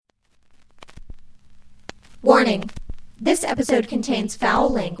Warning. This episode contains foul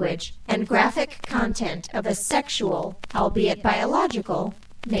language and graphic content of a sexual, albeit biological,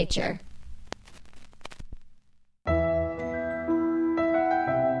 nature.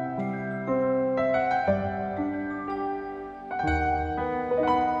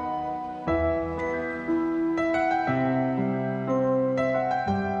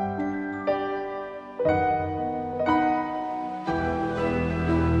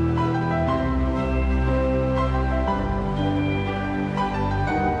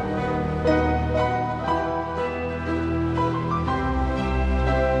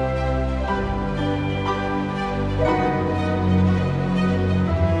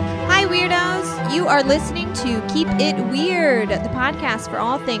 You are listening to Keep It Weird, the podcast for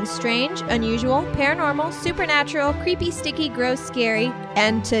all things strange, unusual, paranormal, supernatural, creepy, sticky, gross, scary.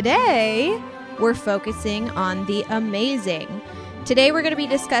 And today, we're focusing on the amazing. Today, we're going to be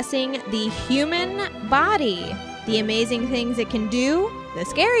discussing the human body, the amazing things it can do, the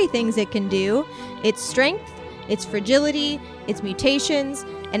scary things it can do, its strength, its fragility, its mutations,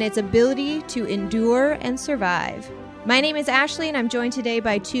 and its ability to endure and survive. My name is Ashley, and I'm joined today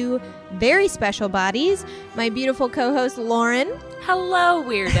by two very special bodies. My beautiful co-host, Lauren. Hello,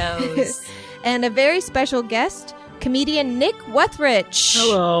 weirdos. And a very special guest, comedian Nick Wethrich.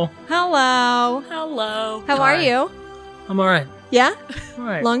 Hello. Hello. Hello. How are you? I'm all right. Yeah? All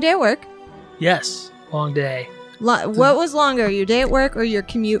right. Long day at work? Yes. Long day. What was longer, your day at work or your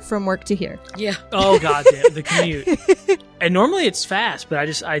commute from work to here? Yeah. Oh, goddamn. The commute. And normally it's fast, but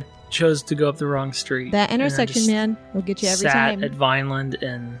I chose to go up the wrong street. That intersection, man, will get you every time. Sat at Vineland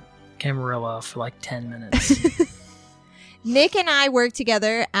and Camarillo for like 10 minutes. Nick and I work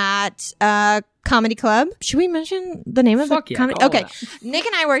together at a comedy club. Should we mention the name of the comedy? Okay. Nick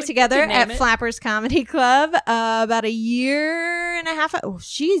and I work together at Flappers Comedy Club about a year and a half. Oh,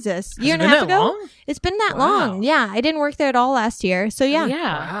 Jesus. Year and a half ago? Long? It's been that long. Yeah. I didn't work there at all last year. So, yeah.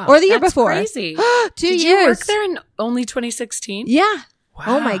 Yeah. Wow. Or the year That's before. Crazy. 2 years. Did you work there in only 2016? Yeah. Wow.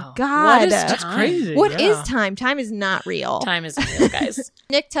 Oh, my God. What is That's time? crazy. What yeah. is time? Time is not real. Time is real, guys.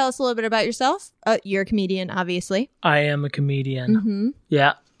 Nick, tell us a little bit about yourself. You're a comedian, obviously. I am a comedian. Mm-hmm.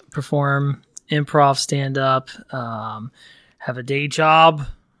 Yeah. Perform improv, stand-up, have a day job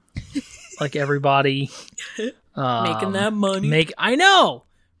like everybody. Making that money. I know,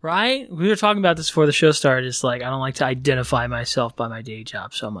 right? We were talking about this before the show started. It's like I don't like to identify myself by my day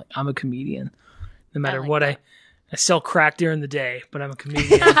job, so I'm like I'm a comedian. No matter what I sell crack during the day, but I'm a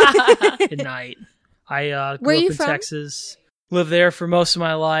comedian at night. I grew up in Texas, lived there for most of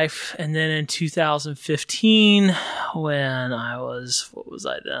my life, and then in 2015, when I was, what was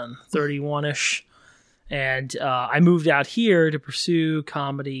I then, 31-ish, and I moved out here to pursue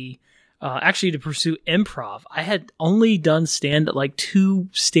comedy, actually to pursue improv. I had only done like 2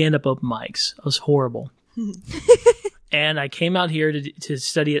 stand-up open mics. It was horrible. And I came out here to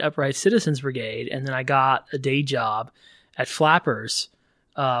study at Upright Citizens Brigade, and then I got a day job at Flappers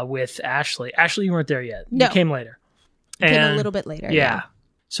with Ashley. Ashley, you weren't there yet. No. You came later. Came a little bit later. Yeah.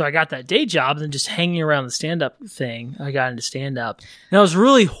 So I got that day job, and then just hanging around the stand-up thing, I got into stand-up. And I was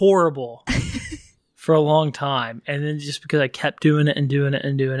really horrible for a long time. And then just because I kept doing it and doing it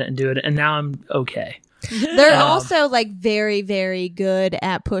and doing it and doing it, and now I'm okay. They're also like very, very good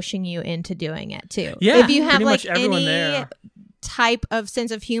at pushing you into doing it too. Yeah, if you have pretty like much everyone any there. type of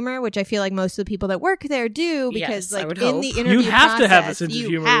sense of humor, which I feel like most of the people that work there do, because Yes, I like would in hope. the interview You have to have a process, sense of you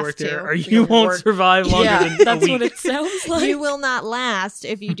humor have to work there, to. or you won't survive longer than a That's week. what it sounds like. You will not last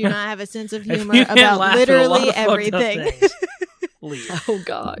if you do not have a sense of If humor you can't about laugh at a lot literally of fucked up everything. things, leave. Oh,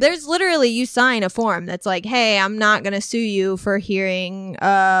 God. There's literally, you sign a form that's like, hey, I'm not going to sue you for hearing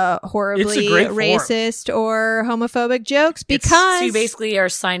horribly It's a great form. racist or homophobic jokes So because you basically are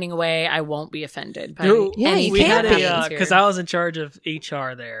signing away, I won't be offended by Yeah, anything you we can't had be. that happens because here. I was in charge of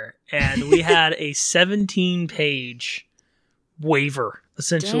HR there, and we had a 17-page waiver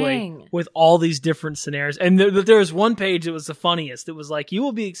essentially Dang. with all these different scenarios. And there was one page that was the funniest. It was like, you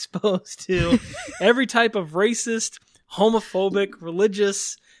will be exposed to every type of racist, homophobic,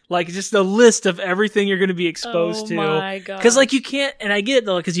 religious, like just a list of everything you're going to be exposed to. Oh my God. Because like you can't, and I get it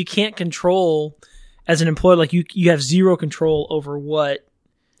though, because you can't control as an employee, like you have zero control over what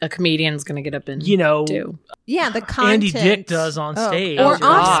a comedian's going to get up and do. yeah, the content Andy Dick does on stage. or Oh, off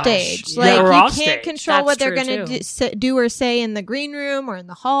gosh. stage. Yeah, Like or you off can't stage. control That's what they're true, going too. to do or say in the green room or in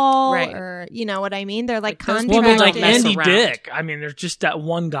the hall, Right. or you know what I mean. They're like Like, those Well, I mean, like Don't mess Andy around. Dick. I mean, there's just that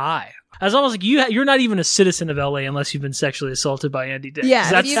one guy. It's almost like you're not even a citizen of LA unless you've been sexually assaulted by Andy Dick. Yeah, 'Cause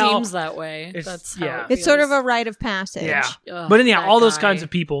if that's you- how. Seems that way. It's- That's how yeah. it It's sort of feels. a rite of passage. Yeah, Ugh, but anyhow, that all those guy. kinds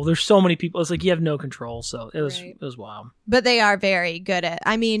of people. There's so many people. It's like you have no control. So it was Right. it was wild. But they are very good at.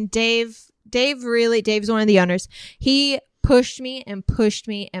 I mean, Dave Dave's one of the owners. He pushed me and pushed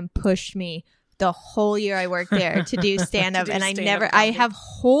me and pushed me the whole year I worked there to do stand-up. And I have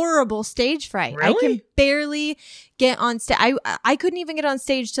horrible stage fright. Really? I can barely get on stage. I couldn't even get on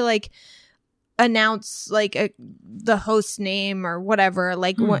stage to like announce like the host's name or whatever.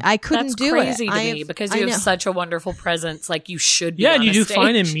 Like I couldn't That's do it. crazy to me because you have such a wonderful presence. Like you should be. Yeah, on and you a do stage.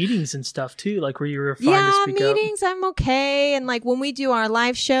 fine in meetings and stuff too, like where you were fine to speak meetings I'm okay. And like when we do our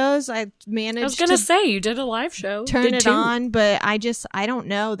live shows, I managed I was gonna say you did a live show. turn it on, but I don't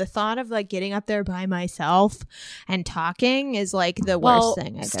know. The thought of like getting up there by myself and talking is like the worst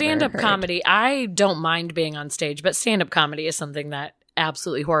thing I've stand-up ever heard. comedy, I don't mind being on stage, but stand-up comedy is something that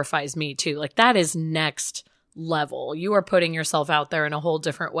absolutely horrifies me too. Like that is next level. You are putting yourself out there in a whole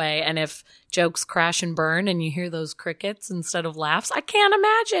different way. And if jokes crash and burn and you hear those crickets instead of laughs, I can't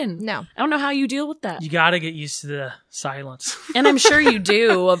imagine. No. I don't know how you deal with that. You got to get used to the silence. And I'm sure you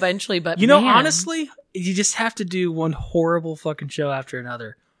do eventually, but you know, honestly, you just have to do one horrible fucking show after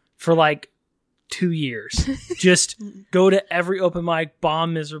another for like 2 years. Just go to every open mic,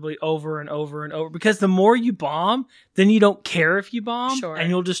 bomb miserably over and over and over. Because the more you bomb, then you don't care if you bomb, Sure. and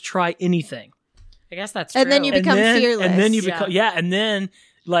you'll just try anything. I guess that's true. And then you become fearless. And then you become, and then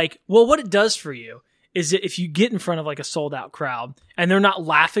like, well, what it does for you is that if you get in front of like a sold out crowd and they're not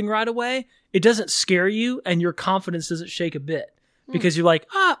laughing right away, it doesn't scare you and your confidence doesn't shake a bit. Because you're like,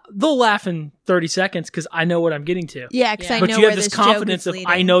 they'll laugh in 30 seconds because I know what I'm getting to. Yeah, because I know but you where have this this confidence joke of is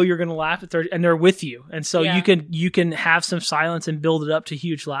I know you're going to laugh at 30, and they're with you, and so Yeah. you can have some silence and build it up to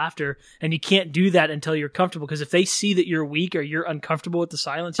huge laughter, and you can't do that until you're comfortable. Because if they see that you're weak or you're uncomfortable with the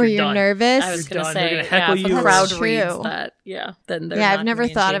silence, or you're you're done. nervous. I was You're going to done. They're say, gonna heckle if you. a crowd That's reads true. that, then they're I've not never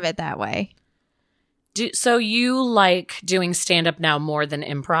going thought to. of it that way. So you like doing stand-up now more than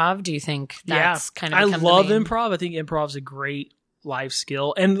improv? Do you think that's kind of I become love the main... improv. I think improv's a great life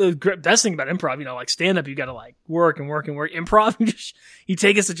skill. And the best thing about improv, you know, like stand up, you got to like work and work and work. Improv, you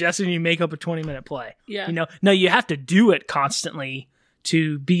take a suggestion and you make up a 20-minute play. Yeah. You know, no, you have to do it constantly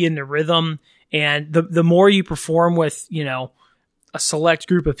to be in the rhythm. And the more you perform with, you know, a select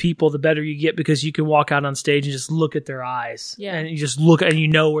group of people, the better you get because you can walk out on stage and just look at their eyes. Yeah. And you just look and you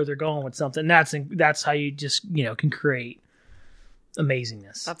know where they're going with something. That's how you just, you know, can create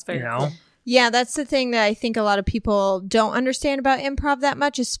amazingness. That's very you know? cool. Yeah, that's the thing that I think a lot of people don't understand about improv that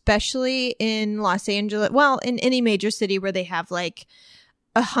much, especially in Los Angeles. Well, in any major city where they have like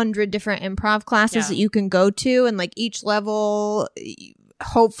 100 different improv classes that you can go to, and like each level,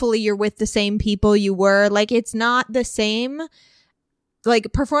 hopefully you're with the same people you were. Like it's not the same.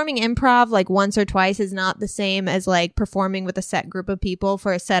 Like performing improv like once or twice is not the same as like performing with a set group of people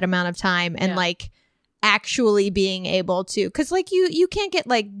for a set amount of time and like actually being able to, because like you can't get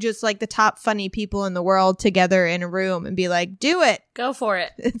like just like the top funny people in the world together in a room and be like, do it, Go for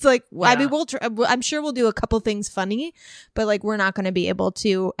it. it's like I mean I'm sure we'll do a couple things funny, but like we're not going to be able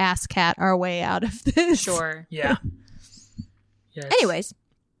to ass cat our way out of this. Sure. Yeah. Yeah. Anyways,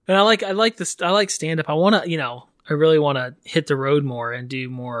 and I like stand up. I want to, you know, I really want to hit the road more and do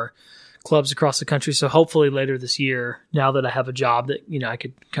more clubs across the country. So hopefully later this year, now that I have a job that, you know, I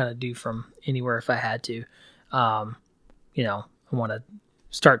could kind of do from anywhere if I had to, you know, I want to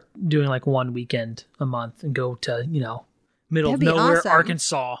start doing like one weekend a month and go to, you know, middle That'd of be nowhere, awesome.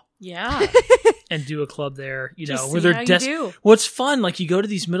 Arkansas, Yeah. and do a club there, you Just know, where see they're how you do. What's fun, like you go to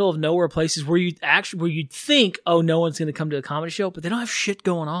these middle of nowhere places where you'd think, oh, no one's going to come to a comedy show, but they don't have shit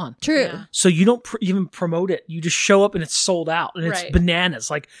going on. true. Yeah. So you don't even promote it. You just show up and it's sold out, and it's Right. bananas.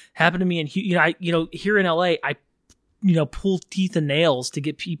 Like happened to me in here in LA. I pull teeth and nails to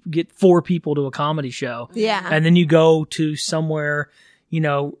get 4 people to a comedy show, Yeah. and then you go to somewhere, you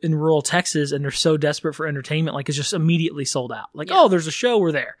know, in rural Texas, and they're so desperate for entertainment, like it's just immediately sold out. Like, oh, there's a show,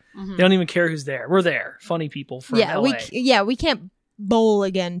 we're there. Mhm. They don't even care who's there. We're there. Funny people from LA. we can't bowl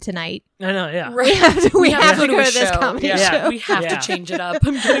again tonight. I know, yeah. We have to go a to this show. comedy Yeah. show. We have Yeah. to change it up.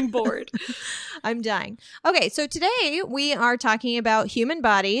 I'm getting bored. I'm dying. Okay, so today we are talking about human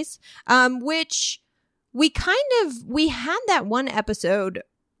bodies, which we had that one episode,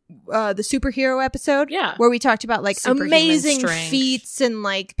 the superhero episode, Yeah. where we talked about like Superhuman amazing strength. feats and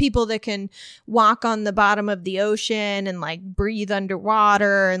like people that can walk on the bottom of the ocean and like breathe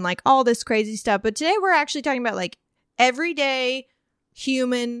underwater and like all this crazy stuff. But today we're actually talking about like everyday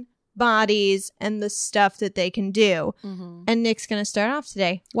human bodies and the stuff that they can do. Mm-hmm. And Nick's going to start off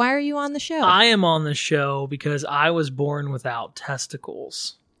today. Why are you on the show? I am on the show because I was born without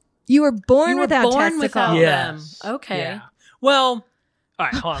testicles. You were born You were without born testicles. without Yes. them. Okay. Yeah. Well, all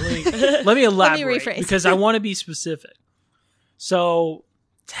right, hold on. Let me elaborate rephrase. because I want to be specific. So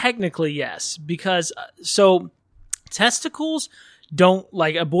technically, yes, because so testicles don't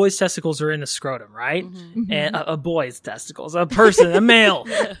like a boy's testicles are in the scrotum, right? And a boy's testicles, a person, a male,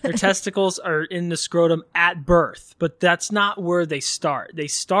 their testicles are in the scrotum at birth, but that's not where they start. They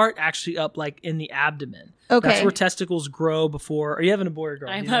start actually up like in the abdomen. Okay. That's where testicles grow before. Are you having a boy or a girl?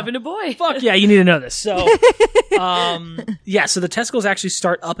 I'm having a boy. Fuck yeah, you need to know this. So, so the testicles actually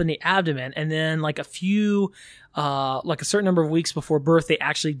start up in the abdomen, and then like a certain number of weeks before birth, they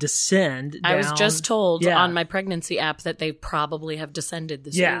actually descend down. I was just told on my pregnancy app that they probably have descended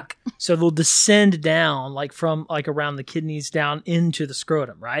this week. So they'll descend down like from like around the kidneys down into the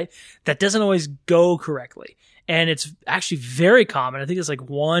scrotum, right? That doesn't always go correctly. And it's actually very common. I think it's like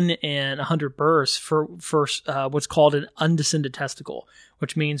 1 in 100 births for what's called an undescended testicle,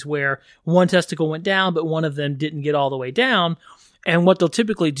 which means where one testicle went down, but one of them didn't get all the way down. And what they'll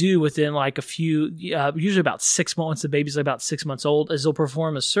typically do within like a few, usually about 6 months, once the baby's about 6 months old, is they'll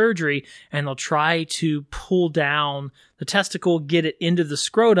perform a surgery and they'll try to pull down the testicle, get it into the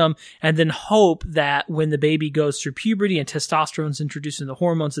scrotum, and then hope that when the baby goes through puberty and testosterone's introduced into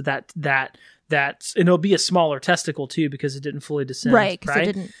hormones, that and it'll be a smaller testicle too because it didn't fully descend. Right, because it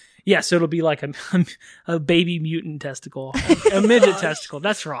didn't. Yeah, so it'll be like a baby mutant testicle, a midget testicle.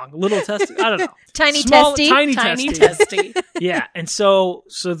 That's wrong. Little testicle. I don't know. Tiny testy. Tiny testy. Yeah, and so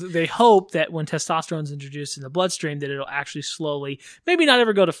they hope that when testosterone is introduced in the bloodstream, that it'll actually slowly, maybe not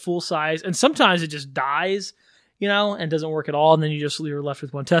ever go to full size, and sometimes it just dies, and doesn't work at all, and then you're left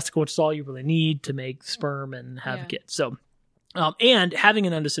with one testicle, which is all you really need to make sperm and have kids. So. And having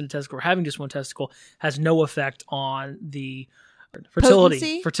an undescended testicle or having just one testicle has no effect on the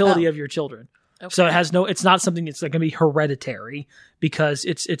fertility of your children. Okay. So it's not something that's going to be hereditary because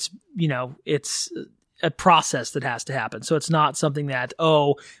it's a process that has to happen. So it's not something that,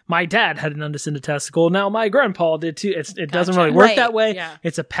 my dad had an undescended testicle, now my grandpa did too. It doesn't really work that way. Yeah.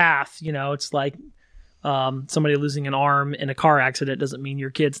 It's a path, it's like, somebody losing an arm in a car accident doesn't mean your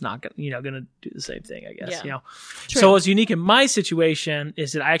kid's not going to do the same thing, I guess. True. So what's unique in my situation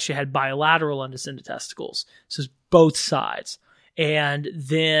is that I actually had bilateral undescended testicles. So it's both sides. And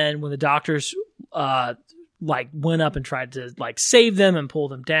then when the doctors, went up and tried to save them and pull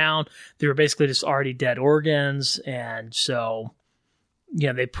them down, they were basically just already dead organs. And so,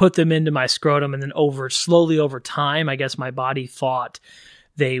 they put them into my scrotum, and then slowly over time, I guess my body thought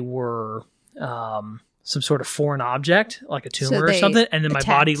they were, some sort of foreign object, like a tumor or something, and then my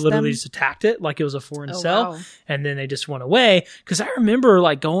body literally just attacked it like it was a foreign cell, and then they just went away. Because I remember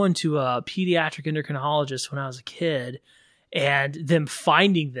going to a pediatric endocrinologist when I was a kid, and them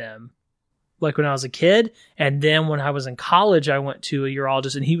finding them when I was a kid, and then when I was in college, I went to a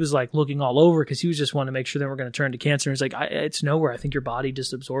urologist, and he was looking all over because he was just wanting to make sure they were going to turn to cancer. And he's like, "It's nowhere. I think your body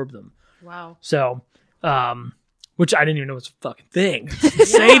just absorbed them." Wow. So, which I didn't even know was a fucking thing to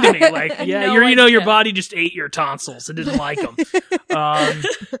say to me. Your body just ate your tonsils. It didn't like them.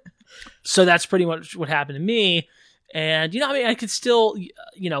 So that's pretty much what happened to me. And, I could still,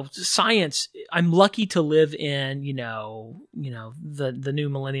 science, I'm lucky to live in, the new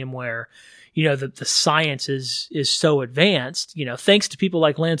millennium where, the science is so advanced, thanks to people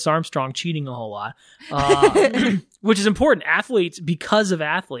like Lance Armstrong cheating a whole lot, which is important. Athletes, because of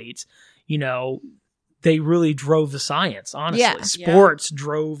athletes, they really drove the science, honestly. Yeah. Sports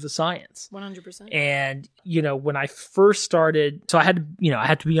drove the science. 100%. And, when I first started, so I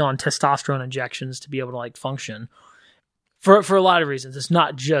had to be on testosterone injections to be able to function for a lot of reasons. It's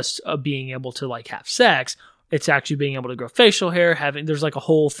not just being able to have sex. It's actually being able to grow facial hair, there's a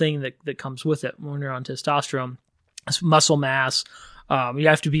whole thing that comes with it when you're on testosterone. It's muscle mass. You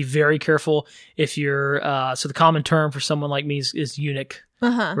have to be very careful if you're, so the common term for someone like me is eunuch.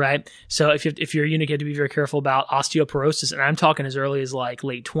 Right. So if you're a eunuch, you have to be very careful about osteoporosis, and I'm talking as early as late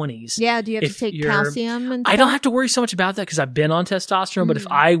 20s. Yeah. Do you have to take calcium and stuff? I don't have to worry so much about that because I've been on testosterone. But if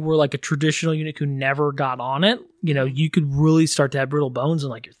I were a traditional eunuch who never got on it, you could really start to have brittle bones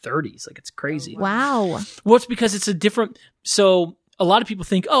in your 30s. It's crazy. Wow. Well, it's because it's a different. So a lot of people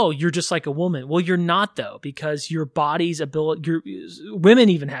think, you're just like a woman. Well, you're not though, because your body's ability, women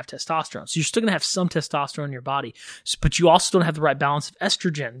even have testosterone. So you're still going to have some testosterone in your body, but you also don't have the right balance of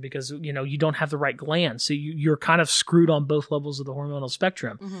estrogen because, you don't have the right glands. So you're kind of screwed on both levels of the hormonal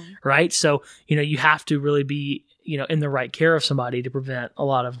spectrum, right? So, you have to really be, in the right care of somebody to prevent a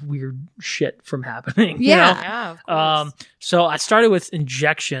lot of weird shit from happening. Yeah. Yeah, of course. So I started with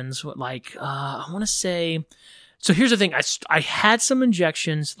injections, I want to say. So here's the thing. I had some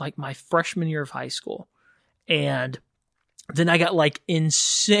injections my freshman year of high school, and then I got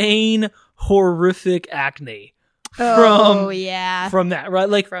insane, horrific acne from that,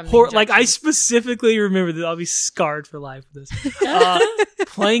 right? I specifically remember that I'll be scarred for life for this.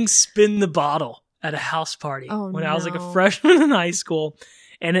 Playing spin the bottle at a house party Oh, when I was like no. a freshman in high school,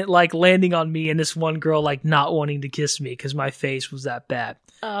 and it like landing on me and this one girl like not wanting to kiss me because my face was that bad.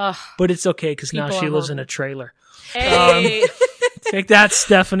 But it's okay because now People she are lives in horrible. a trailer. Hey. Take that,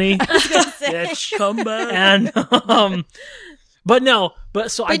 Stephanie. Say. Bitch, come back. And but no,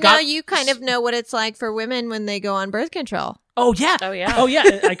 but so I But got. now you kind of know what it's like for women when they go on birth control. Oh yeah. Oh, yeah. Oh yeah.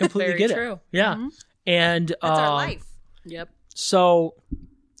 I completely Very get true. it. Yeah. And That's our life. Yep. So,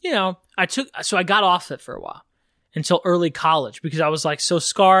 I got off it for a while until early college because I was like so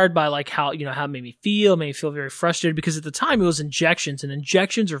scarred by like how it made me feel very frustrated because at the time it was injections, and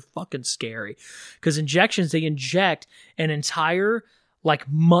injections are fucking scary because they inject an entire like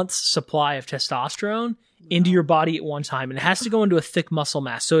month's supply of testosterone into your body at one time, and it has to go into a thick muscle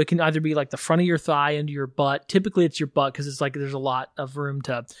mass. So it can either be like the front of your thigh into your butt. Typically it's your butt because it's like there's a lot of room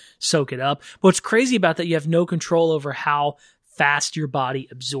to soak it up. But what's crazy about that, you have no control over how fast your body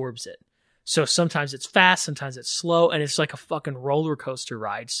absorbs it. So sometimes it's fast, sometimes it's slow, and it's like a fucking roller coaster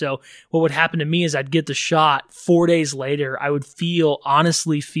ride. So what would happen to me is I'd get the shot. 4 days later, I would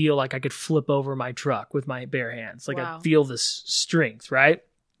honestly feel like I could flip over my truck with my bare hands. Like Wow. I'd feel this strength, right?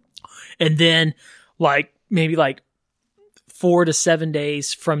 And then like maybe like 4 to 7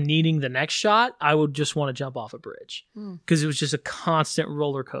 days from needing the next shot, I would just want to jump off a bridge because it was just a constant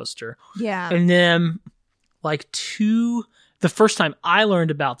roller coaster. Yeah. And then the first time I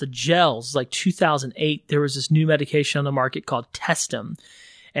learned about the gels, like 2008, there was this new medication on the market called Testim.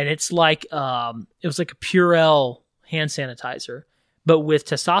 And it's like, it was like a Purell hand sanitizer, but with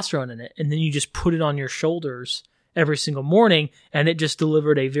testosterone in it. And then you just put it on your shoulders every single morning, and it just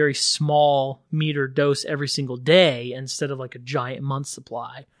delivered a very small meter dose every single day instead of like a giant month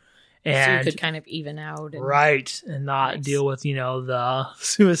supply. And So you could kind of even out. And, right, and not Nice. deal with the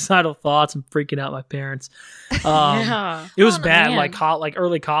suicidal thoughts and freaking out my parents. Yeah. It was Oh, bad. man. Like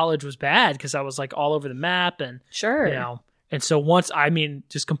early college was bad because I was like all over the map, and Sure. and so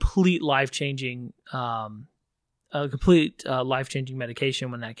just complete life changing, life changing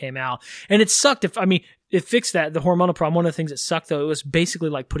medication when that came out, and it sucked. It fixed the hormonal problem. One of the things that sucked though, it was basically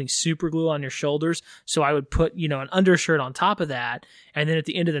like putting super glue on your shoulders. So I would put an undershirt on top of that, and then at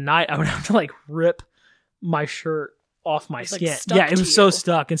the end of the night, I would have to like rip my shirt off my was, like, skin. stuck Yeah, it to was so you.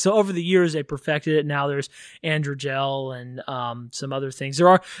 stuck. And so over the years, they perfected it. Now there's Androgel and some other things.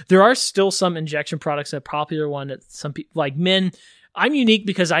 There are still some injection products. A popular one that some people like men. I'm unique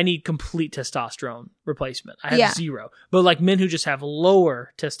because I need complete testosterone replacement. I have 0. But like men who just have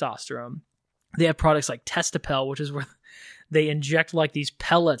lower testosterone, they have products like Testapel, which is where they inject like these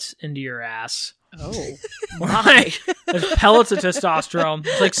pellets into your ass. Oh. Right. There's pellets of testosterone.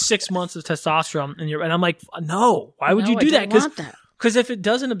 It's like 6 months of testosterone and I'm like, no, why would you do that? Because if it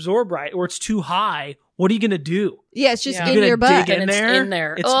doesn't absorb right or it's too high, what are you going to do? Yeah, it's just Yeah. in You're your gonna butt. dig in And it's there? in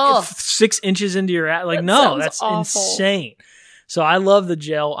there. It's Ugh. 6 inches into your ass. Like, That no, sounds that's awful. insane. So I love the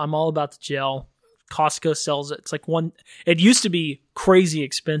gel. I'm all about the gel. Costco sells it. It's like it used to be crazy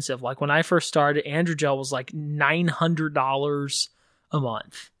expensive. Like when I first started, Androgel was like $900 a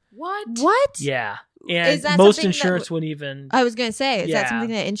month. What? Yeah. Is that And most something that insurance wouldn't even. I was going to say, is Yeah. that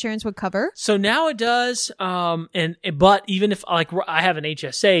something that insurance would cover? So now it does. But even if like I have an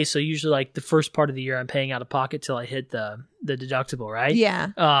HSA, so usually like the first part of the year I'm paying out of pocket till I hit the deductible, right? Yeah.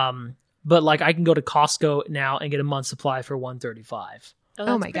 But like I can go to Costco now and get a month's supply for $135,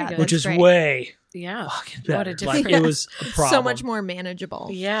 Oh my God, which is great. way Yeah. fucking What better. a Like difference. it was a problem. So much more manageable.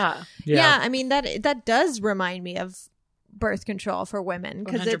 Yeah. Yeah, I mean that does remind me of birth control for women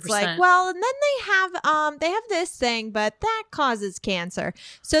because it's like, 100%. well, and then they have this thing, but that causes cancer.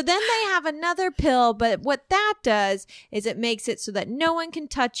 So then they have another pill, but what that does is it makes it so that no one can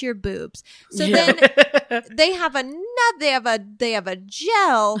touch your boobs. So Yeah. then they have they have a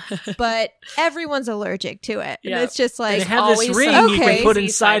gel, but everyone's allergic to it. Yeah. And it's just And like they have this always ring some you can crazy put side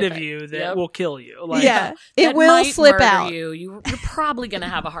inside of effect. you that Yep. will kill you. Like, yeah, it That will might slip murder out. You're probably going to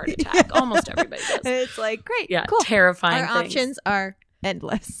have a heart attack. Almost everybody does. And it's like, great, Yeah. cool. Terrifying Our things. options are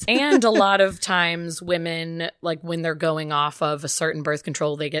endless. And a lot of times women, like when they're going off of a certain birth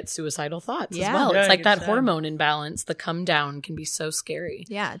control, they get suicidal thoughts Yeah. as well. Yeah, It's it like gets that sad. hormone imbalance. The come down can be so scary.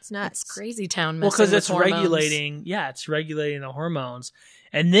 Yeah, it's nuts. It's crazy town Well, messing because with it's hormones. regulating. Yeah, it's regulating the hormones.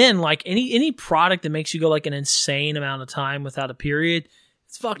 And then like any product that makes you go like an insane amount of time without a period,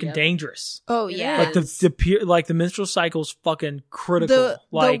 it's fucking Yep. dangerous. Oh It yeah. Like the menstrual cycle is fucking critical.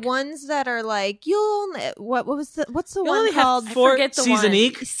 the ones that are like what's the you one only called have 4 forget the one.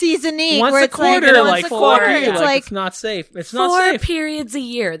 seasonique. Seasonique Once where a it's quarter, like, like once a fuck quarter. you, It's like, like it's not safe. It's 4 not safe. periods a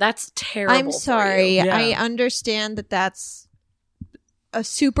year. That's terrible. I'm sorry. For you. Yeah. I understand that that's a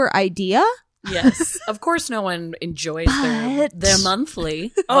super idea, Yes. Of course, no one enjoys their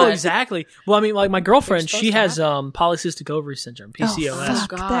monthly. Oh, but- exactly. Well, I mean, like my girlfriend, They're she supposed to has polycystic ovary syndrome, PCOS, fuck,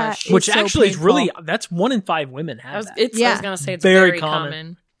 gosh. that is which so actually is painful. really, that's 1 in 5 women I have was, that. I was Yeah. going to say it's Very very common.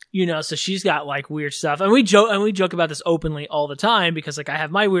 common. You know, so she's got like weird stuff, and we joke about this openly all the time because like I have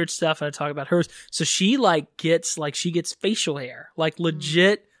my weird stuff and I talk about hers. So she gets facial hair, like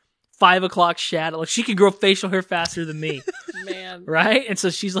legit 5 o'clock shadow. Like she can grow facial hair faster than me, Man. right? And so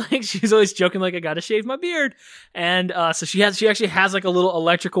she's always joking like I got to shave my beard, and so she actually has like a little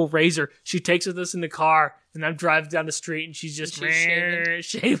electrical razor. She takes with us in the car, and I'm driving down the street, and she's just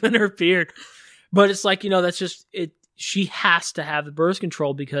shaving her beard. But it's like, you know, that's just it. She has to have the birth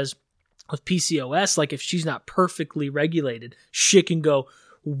control because with PCOS, like if she's not perfectly regulated, shit can go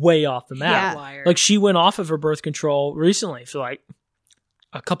way off the map. Yeah. Like she went off of her birth control recently for like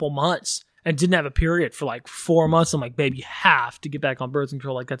a couple months and didn't have a period for like 4 months. I'm like, babe, you have to get back on birth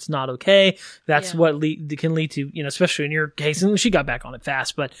control. Like that's not okay. That's what can lead to, you know, especially in your case. And she got back on it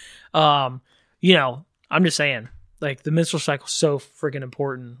fast, but you know, I'm just saying, like the menstrual cycle is so freaking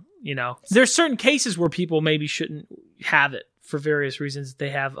important. You know, there's certain cases where people maybe shouldn't have it for various reasons. They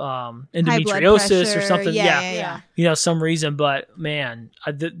have endometriosis or something. Yeah. You know, some reason. But man,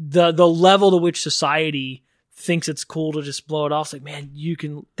 the level to which society thinks it's cool to just blow it off, it's like, man,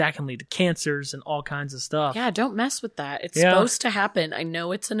 that can lead to cancers and all kinds of stuff. Yeah, don't mess with that. It's Yeah. supposed to happen. I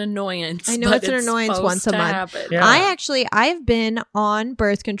know it's an annoyance. I know but it's an annoyance supposed once a to month. happen. Yeah. I've been on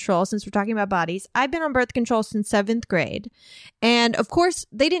birth control since we're talking about bodies. I've been on birth control since 7th grade. And of course,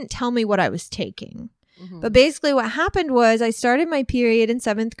 they didn't tell me what I was taking. Mhm. But basically what happened was I started my period in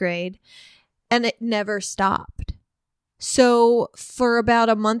 7th grade and it never stopped. So for about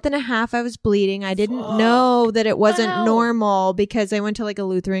a month and a half, I was bleeding. I didn't know that it wasn't Wow. normal because I went to like a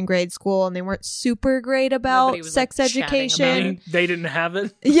Lutheran grade school and they weren't super great about Nobody was, sex like, chatting education. about Meaning they didn't have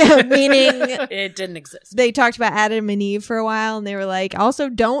it. Yeah, meaning It didn't exist. they talked about Adam and Eve for a while and they were like, also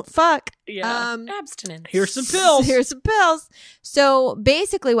don't fuck. Yeah. Abstinence. Here's some pills. Here's some pills. So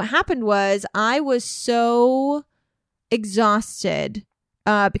basically what happened was I was so exhausted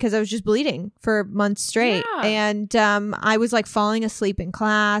because I was just bleeding for months straight. Yeah. And I was like falling asleep in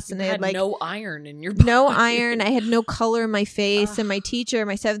class and You I had had like no iron in your body. no iron. I had no color in my face. And my teacher,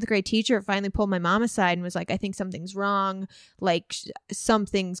 my 7th grade teacher, finally pulled my mom aside and was like, I think something's wrong. Like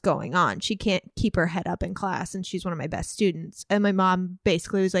something's going on. She can't keep her head up in class. And she's one of my best students. And my mom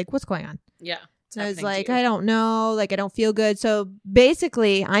basically was like, what's going on? Yeah. it's And I was happening like, to you. I don't know. Like, I don't feel good. So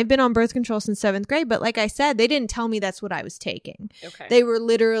basically, I've been on birth control since 7th grade. But like I said, they didn't tell me that's what I was taking. Okay. They were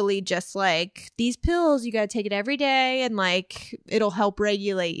literally just like, these pills, you got to take it every day and like, it'll help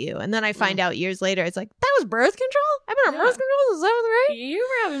regulate you. And then I find out years later, it's like, that was birth control? I've been on Yeah. birth control since 7th grade? You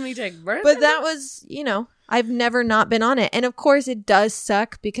were having me take birth But control? that was, you know, I've never not been on it. And of course, it does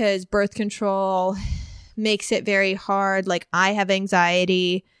suck because birth control makes it very hard. Like, I have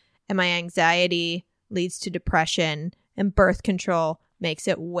anxiety and my anxiety leads to depression, and birth control makes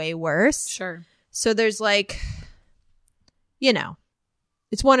it way worse. Sure. So there's like, you know,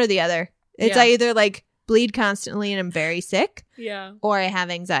 it's one or the other. It's Yeah. I either like bleed constantly and I'm very sick, Yeah. or I have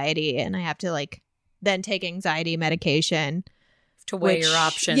anxiety and I have to like then take anxiety medication. To weigh Which- your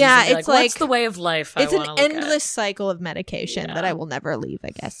options. yeah, and be it's what's like- the way of life It's I an wanna look endless cycle of medication that Yeah. I will never leave, I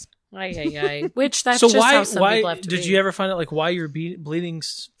guess. Ay. Which that's So just how some people why have to did be. you ever find out like why you're bleeding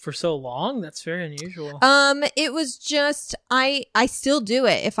for so long? That's very unusual. It was just I still do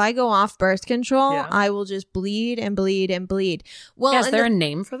it. If I go off birth control, Yeah. I will just bleed and bleed and bleed. Well, Yeah, is and there a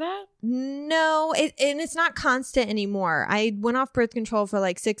name for that? no, and it's not constant anymore. I went off birth control for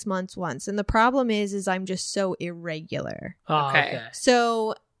like 6 months once, and the problem is I'm just so irregular. Oh, okay.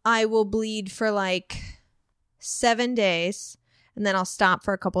 So I will bleed for like 7 days, and then I'll stop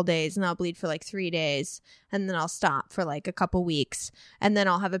for a couple days, and I'll bleed for like 3 days, and then I'll stop for like a couple weeks, and then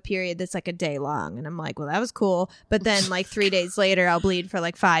I'll have a period that's like a day long, and I'm like, well, that was cool. But then like 3 days later, I'll bleed for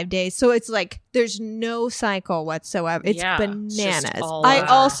like 5 days. So it's like there's no cycle whatsoever. It's Yeah, it's just bananas. all I over.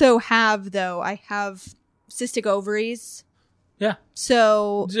 also have cystic ovaries. Yeah.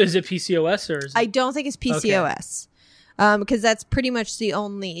 So Is it PCOS or is it? I don't think it's PCOS, because that's pretty much the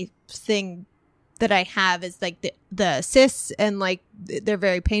only thing that I have is like the cysts, and like they're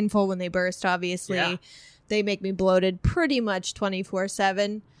very painful when they burst. Obviously, Yeah. they make me bloated pretty much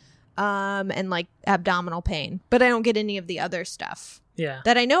 24/7, and like abdominal pain. But I don't get any of the other stuff Yeah.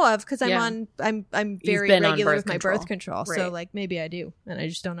 that I know of because Yeah. I'm very been on regular birth with my control. birth control. So Right. like maybe I do, and I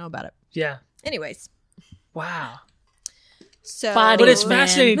just don't know about it. Yeah. Anyways, Wow. so Bodies, But it's man.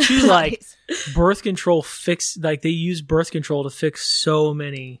 fascinating too, like Bodies. birth control they use birth control to fix so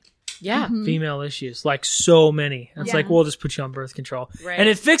many Yeah. female issues, like so many. It's like, we'll just put you on birth control. Right. And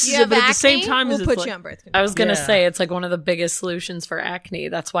it fixes it, but at the same time, we'll it's put like, you on birth control. I was going to Yeah. say it's like one of the biggest solutions for acne.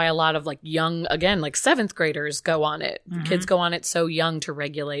 That's why a lot of like young, again, like 7th graders go on it. Kids go on it so young to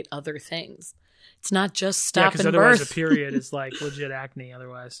regulate other things. It's not just stopping because otherwise birth. a period is like legit acne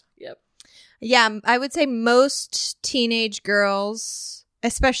otherwise. Yep. Yeah, I would say most teenage girls,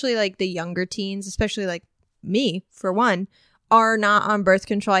 especially like the younger teens, especially like me, for one, are not on birth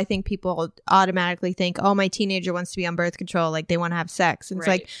control. I think people automatically think, oh, my teenager wants to be on birth control, like they want to have sex. And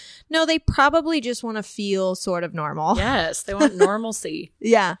Right. it's like, no, they probably just want to feel sort of normal. Yes. They want normalcy.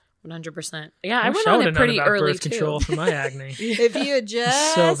 Yeah. 100%. Yeah. I went wish on would've it known pretty about early birth too. control for my acne. If you had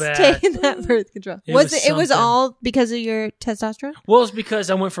just So bad. taken that birth control. It Was was it was something. all because of your testosterone? Well, it's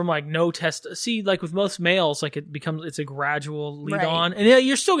because I went from like no test. See, like with most males, like it's a gradual lead Right. on, and yeah,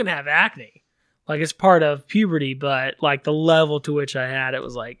 you're still gonna have acne. Like it's part of puberty, but like the level to which I had it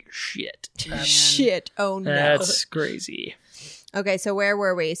was like shit. Shit. Oh, no. That's crazy. Okay, so where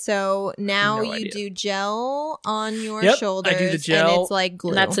were we? So now No you idea. do gel on your Yep, I shoulders. do the And gel. it's like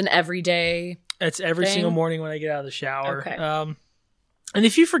glue. And that's an everyday. It's every Thing? single morning when I get out of the shower. Okay. And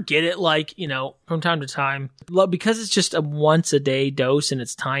if you forget it, like, you know, from time to time, because it's just a once a day dose and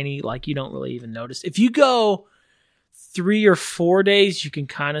it's tiny, like you don't really even notice. If you go 3 or 4 days, you can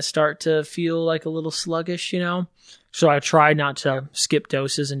kind of start to feel like a little sluggish, you know? So I try not to skip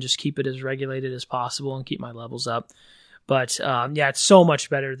doses and just keep it as regulated as possible and keep my levels up. But yeah, it's so much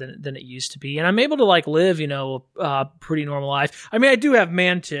better than it used to be. And I'm able to like live, you know, a pretty normal life. I mean, I do have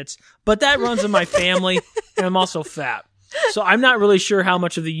man tits, but that runs in my family and I'm also fat. So I'm not really sure how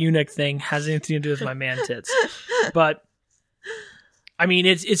much of the eunuch thing has anything to do with my man tits. But I mean,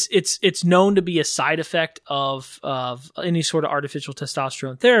 it's known to be a side effect of any sort of artificial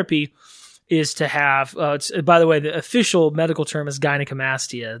testosterone therapy is to have, by the way, the official medical term is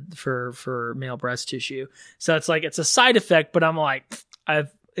gynecomastia for male breast tissue. So it's like, it's a side effect, but I'm like,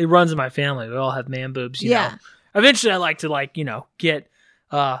 it runs in my family. We all have man boobs, you know. Eventually I like to like, you know, get,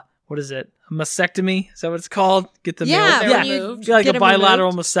 what is it? A mastectomy? Is that what it's called? Get the Yeah, when yeah, you like get a 'em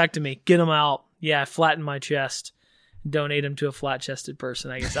bilateral removed. mastectomy. Get them out. Yeah, flatten my chest. Donate them to a flat-chested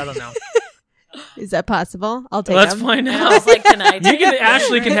person, I guess. I don't know. Is that possible? I'll take Let's them. find And I out. was like, can I You take can it?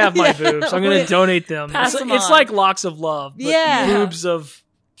 Ashley can have my boobs. I'm going to donate them. Pass It's, them it's on. like locks of love. But Yeah. boobs of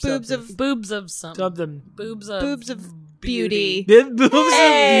Boobs something. of Boobs of something. Something. Boobs of boobs of beauty. Boobs of beauty.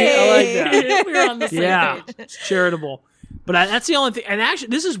 I like that. We're on the same Yeah, page. it's charitable. But that's the only thing. And actually,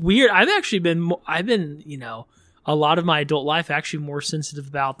 this is weird. I've been, you know, a lot of my adult life actually more sensitive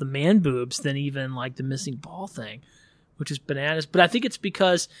about the man boobs than even like the missing ball thing, which is bananas. But I think it's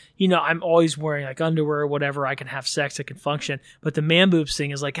because, you know, I'm always wearing like underwear or whatever. I can have sex, I can function. But the man boobs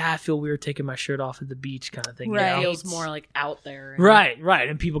thing is like, I feel weird taking my shirt off at the beach kind of thing. Right. You know? Feels more like out there. and- Right.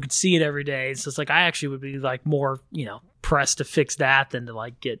 And people can see it every day. So it's like, I actually would be like more, you know, pressed to fix that than to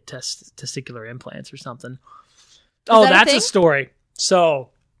like get testicular implants or something. Oh, that a that's thing? a story. So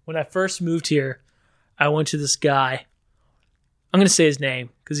when I first moved here, I went to this guy. I'm going to say his name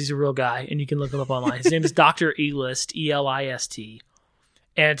because he's a real guy and you can look him up online. His name is Dr. Elist, E-L-I-S-T.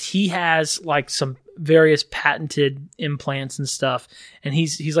 And he has like some various patented implants and stuff. And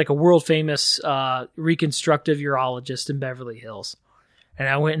he's like a world famous reconstructive urologist in Beverly Hills. And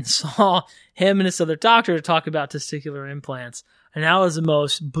I went and saw him and this other doctor to talk about testicular implants. And that was the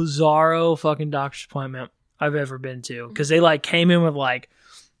most bizarro fucking doctor's appointment I've ever been to. Because they like came in with like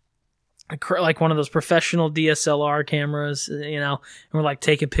one of those professional DSLR cameras, you know, and we're like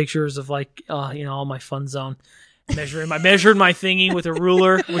taking pictures of like, you know, all my fun zone. I measured my thingy with a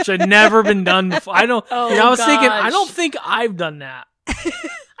ruler, which had never been done before. I don't, Oh, you know, I was thinking, gosh. I don't think I've done that.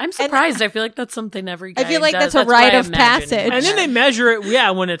 I'm surprised. I feel like that's something every guy I feel like does. that's a why rite I of imagine passage. And then they measure it,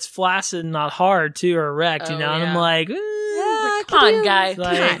 yeah, when it's flaccid and not hard too, or erect, you Oh, know. And I'm yeah. like, Come on, guy.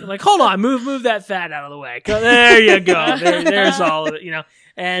 like, hold on, move that fat out of the way. There you go. There's all of it, you know.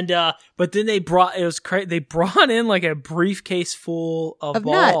 And but then they brought they brought in like a briefcase full of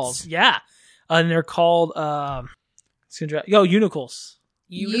balls, nuts. yeah, and they're called unicles,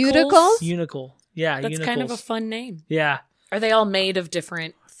 Unicles? unicle, yeah, That's unicles. kind of a fun name. yeah. Are they all made of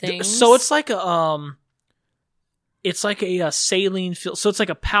different things? So it's like a saline fill. So it's like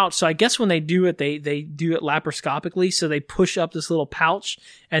a pouch. So I guess when they do it, they do it laparoscopically. So they push up this little pouch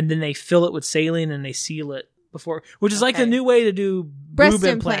and then they fill it with saline and they seal it before, which is like the Okay. new way to do Breast boob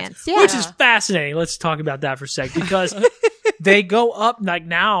implants, implants, which yeah. is fascinating. Let's talk about that for a sec because they go up like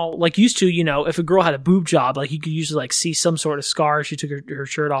now, like used to, you know, if a girl had a boob job, like you could usually like see some sort of scar. She took her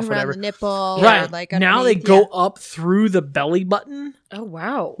shirt off, Around whatever. the nipple. Right. Or like now they underneath, go yeah. up through the belly button Oh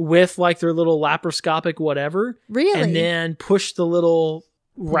wow. with like their little laparoscopic whatever. Really? And then push the little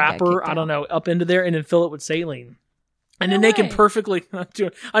wrapper, kicked I don't out. know, up into there and then fill it with saline. And No then they can way. perfectly.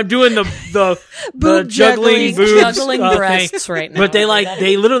 I'm doing the Boob juggling juggling. boobs Juggling thing. breasts right now. But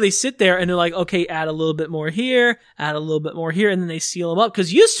they literally sit there and they're like, okay, add a little bit more here, add a little bit more here, and then they seal them up.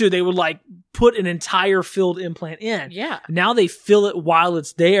 Because used to they would like put an entire filled implant in. Yeah. Now they fill it while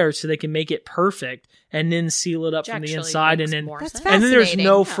it's there so they can make it perfect and then seal it up Which from the actually inside and makes then more That's sense. and then there's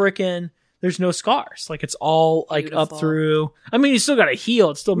no Fascinating. frickin' there's no scars. Like it's all like up Beautiful. through. I mean, you still got to heal.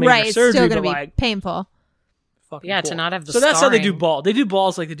 It's still major Right, it's surgery, still going to but be like painful. fucking Yeah, cool. to not have the So that's how they do scarring. balls. They do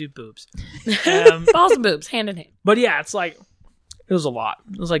balls like they do boobs. Balls and boobs, hand in hand. But yeah, it's like it was a lot.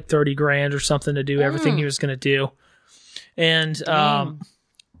 It was like 30 grand or something to do everything he was going to do. And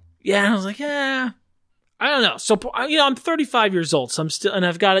yeah, and I was like, yeah, I don't know. So I'm 35 years old, so I'm still, and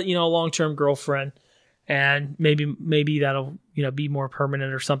I've got a long-term girlfriend, and maybe that'll be more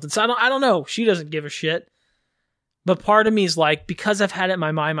permanent or something. So I don't know. She doesn't give a shit. But part of me is like, because I've had it in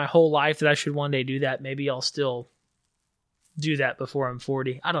my mind my whole life that I should one day do that, maybe I'll still do that before I'm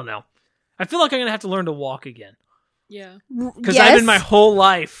 40. I don't know. I feel like I'm going to have to learn to walk again. Yeah. Because I've been my whole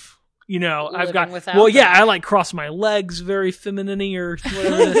life, I've Living got, without well, yeah, them. I like cross my legs very feminine or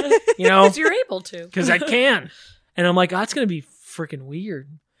whatever, Because you're able to. because I can. And I'm like, oh, it's going to be freaking weird.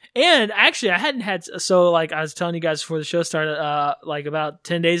 And actually, I hadn't had, so like I was telling you guys before the show started, like about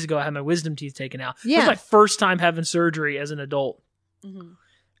 10 days ago, I had my wisdom teeth taken out. It Yeah. was my first time having surgery as an adult. Mhm.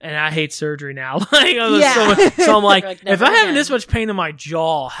 And I hate surgery now. Like, Yeah. so I'm like, You're like, if never I'm having again. this much pain in my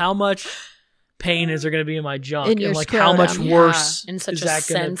jaw, how much pain is there going to be in my junk? In your and like, how much scrotum. worse In such is a that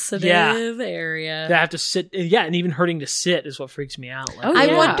going sensitive area. to have to sit? Yeah, and even hurting to sit is what freaks me out. Like, Oh, I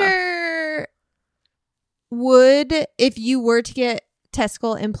yeah. wonder, if you were to get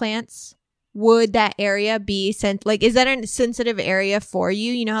testicle implants, would that area be like, is that a sensitive area for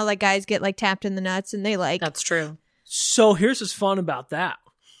you? You know how like guys get like tapped in the nuts and they like, That's true. So here's what's fun about that.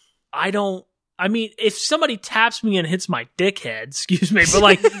 I mean, if somebody taps me and hits my dickhead, excuse me, but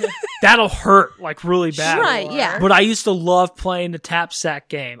like that'll hurt like really bad. right, yeah. But I used to love playing the tap sack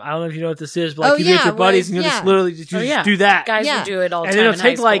game. I don't know if you know what this is, but like Oh, you get yeah, your buddies and where- you just yeah. literally just do that. Guys Yeah. would do it all the And time. then it'll in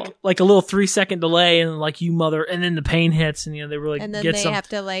take high school. like a little 3-second delay and like and then the pain hits and they really and then get they some. have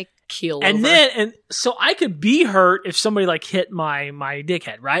to like, keel And over. so I could be hurt if somebody like hit my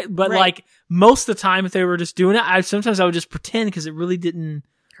dickhead, right? But Right. like most of the time, if they were just doing it, sometimes I would just pretend because it really didn't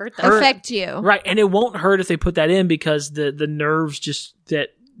hurt that. affect you. right. And it won't hurt if they put that in because the nerves just that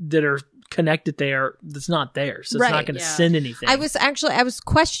are connected there, that's not there, so it's Right. not going to Yeah. send anything. I was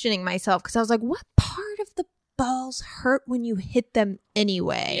questioning myself because I was like, what part of the balls hurt when you hit them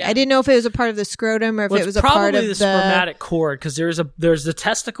anyway? Yeah. I didn't know if it was a part of the scrotum or if Well, it it's was a part of probably the spermatic cord because there's the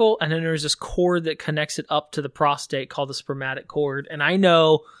testicle and then there's this cord that connects it up to the prostate called the spermatic cord. And I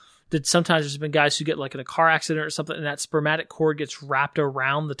know that sometimes there's been guys who get like in a car accident or something and that spermatic cord gets wrapped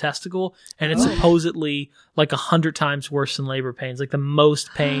around the testicle and it's supposedly like 100 times worse than labor pains, like the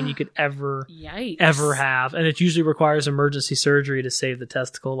most pain you could ever Yikes. have. And it usually requires emergency surgery to save the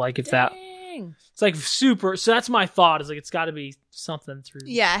testicle. Like if that, Dang. it's like super. So that's my thought is like, it's got to be something through.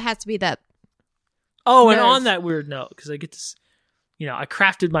 Yeah, it has to be that. Oh, and nerve. on that weird note, because I get to, I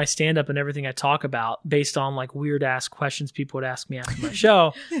crafted my stand up and everything I talk about based on like weird ass questions people would ask me after my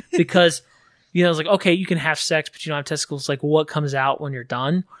show. Because, it's like, okay, you can have sex, but you don't have testicles. Like, what comes out when you're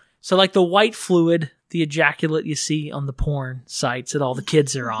done? So, like, the white fluid, the ejaculate you see on the porn sites that all the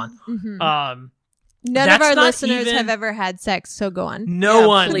kids are on. None That's of our not listeners even- have ever had sex, so go on. No Yeah,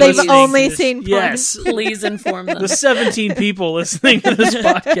 one. please. They've listening only to this- seen porn. Yes. Please inform them. The 17 people listening to this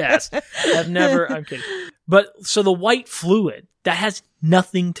podcast have never, I'm kidding. But so the white fluid, that has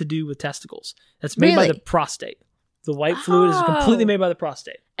nothing to do with testicles. That's made by Really? the prostate. The white fluid is completely Oh. made by the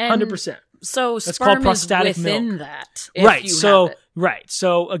prostate. And 100%. So That's sperm called is prostatic within milk. that. If Right. you So, have it. right.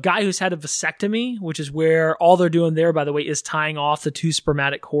 So a guy who's had a vasectomy, which is where all they're doing there, by the way, is tying off the two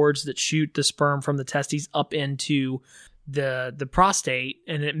spermatic cords that shoot the sperm from the testes up into the prostate,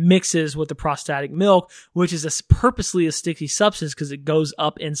 and it mixes with the prostatic milk, which is purposely a sticky substance because it goes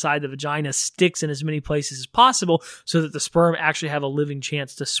up inside the vagina, sticks in as many places as possible so that the sperm actually have a living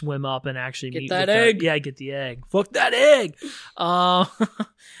chance to swim up and actually Get meet that with egg. Yeah, get the egg. Fuck that egg.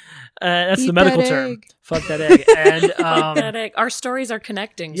 That's Eat the medical that term. egg. Fuck that egg. And That egg. Our stories are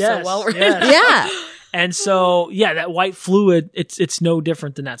connecting yes, so well. We're yes. Yeah. And so, yeah, that white fluid, it's no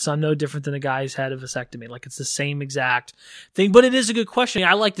different than that. So I'm no different than a guy who's had a vasectomy. Like, it's the same exact thing. But it is a good question.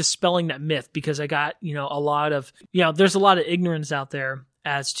 I like dispelling that myth because I got, a lot of, there's a lot of ignorance out there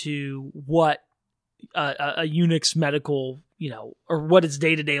as to what a eunuch's medical, or what its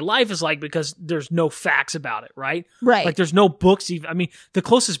day-to-day life is like because there's no facts about it, right? Right. Like, there's no books even. I mean, the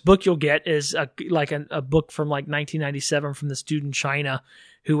closest book you'll get is a book from like 1997 from this dude in China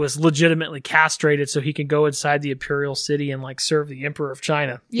who was legitimately castrated so he can go inside the imperial city and like serve the emperor of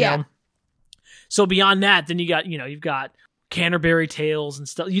China. you know? So beyond that, then you've got Canterbury Tales and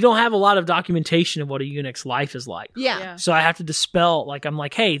stuff. You don't have a lot of documentation of what a eunuch's life is like. Yeah. So I have to dispel, like, I'm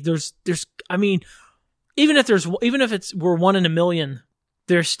like, hey, I mean, even if we're 1 in a million,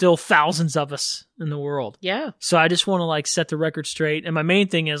 there's still thousands of us in the world. Yeah. So I just want to like set the record straight. And my main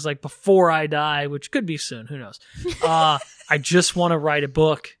thing is like before I die, which could be soon, who knows? I just want to write a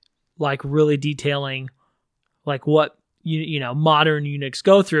book like really detailing like what modern eunuchs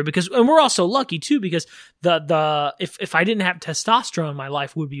go through, and we're also lucky too, because if I didn't have testosterone, my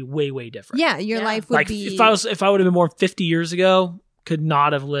life would be way, way different. Yeah, your life would like be. if I would have been born 50 years ago, could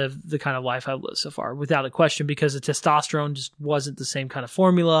not have lived the kind of life I've lived so far, without a question, because the testosterone just wasn't the same kind of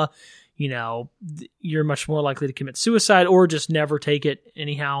formula. You're much more likely to commit suicide or just never take it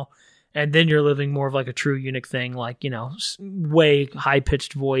anyhow. And then you're living more of like a true eunuch thing, like, way high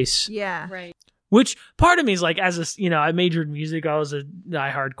pitched voice. Yeah. Right. Which part of me is like, I majored in music. I was a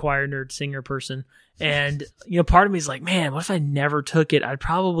diehard choir nerd singer person. And, part of me is like, man, what if I never took it? I'd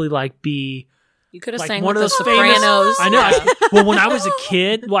probably like be. You could have like sang one with of the those famous. Sopranos. I know. Well, when I was a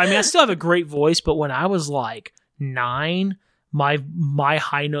kid, I still have a great voice, but when I was like 9, my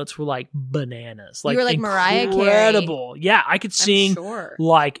high notes were like bananas. Like, you were like Mariah Carey. Incredible. Yeah, I could sing sure.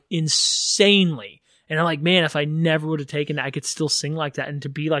 like insanely. And I'm like, man, if I never would have taken it, I could still sing like that. And to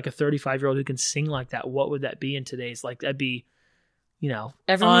be like a 35-year-old who can sing like that, what would that be in today's? Like, that'd be,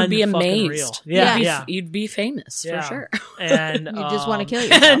 everyone would be amazed. Real. Yeah. You'd be famous for sure. And you just want to kill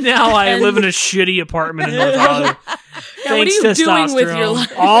yourself. And now I live in a shitty apartment in North Hollywood. Now, what are you doing with your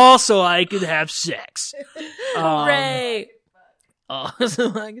life? Also, I could have sex. Hooray!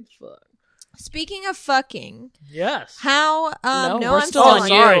 So I could fuck. Speaking of fucking, yes. How? No, we're I'm still telling on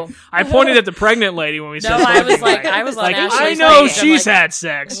you. Sorry, I pointed at the pregnant lady when we said. No, I was fucking. on I Ashley's know page. I'm she's like, had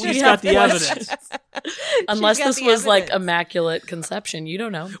sex. we She's have got the evidence. Unless got this the was like evidence. immaculate conception, you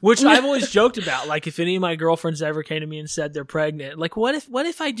don't know. Which I've always joked about. Like, if any of my girlfriends ever came to me and said they're pregnant, like, what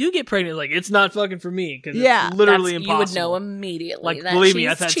if I do get pregnant? Like, it's not fucking for me, because it's literally impossible. You would know immediately. Like, that believe me,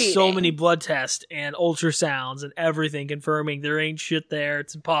 she's I've had cheating. so many blood tests and ultrasounds and everything confirming there ain't shit there.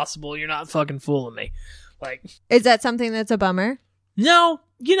 It's impossible. You're not fucking fooling me. Like, Is that something that's a bummer? no,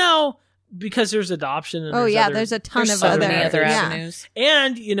 because there's adoption. And there's a ton There's of so other, many other yeah. avenues.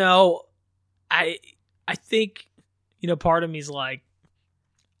 And, I think, part of me is like,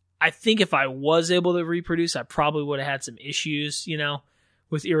 I think if I was able to reproduce, I probably would have had some issues,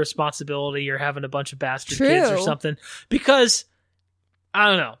 with irresponsibility or having a bunch of bastard kids or True. something. Because, I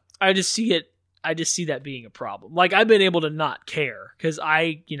don't know. I just see that being a problem. Like, I've been able to not care because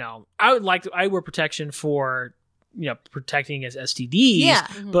I wear protection for, protecting as STDs. Yeah.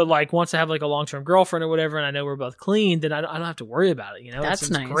 But like, once I have like a long-term girlfriend or whatever, and I know we're both clean, then I don't have to worry about it. That's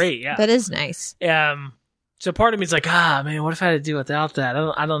it's nice. great. Yeah. That is nice. So part of me is like, man, what if I had to do without that?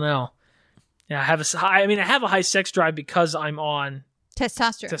 I don't know. Yeah. I have a high sex drive because I'm on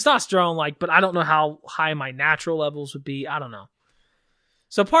testosterone, like, but I don't know how high my natural levels would be. I don't know.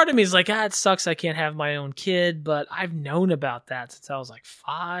 So part of me is like, it sucks I can't have my own kid, but I've known about that since I was like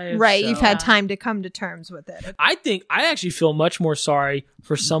 5. Right. so- You've had time to come to terms with it. I think I actually feel much more sorry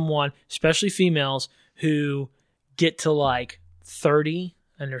for someone, especially females, who get to like 30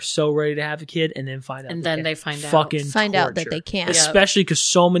 and they're so ready to have a kid and then find out. And then they find out. fucking Find out that torture. they can't. Especially because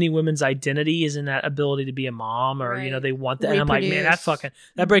so many women's identity is in that ability to be a mom, or Right. they want that. And I'm like, man, Reproduce.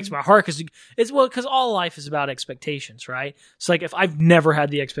 that breaks my heart because because all life is about expectations, right? So like, if I've never had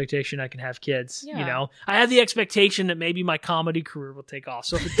the expectation I can have kids, Yeah. I have the expectation that maybe my comedy career will take off.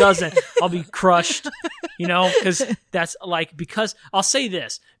 So if it doesn't, I'll be crushed, because that's like, because I'll say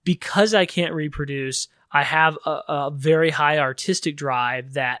this, because I can't reproduce, I have a very high artistic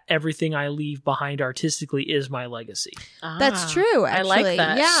drive that everything I leave behind artistically is my legacy. That's true, I like actually.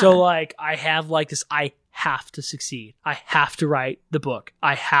 that. Yeah. So like, I have like this, I have to succeed. I have to write the book.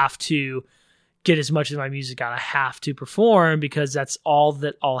 I have to get as much of my music out. I have to perform because that's all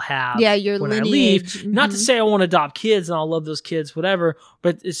that I'll have your when I lineage. leave. Not to say I want to adopt kids and I'll love those kids, whatever,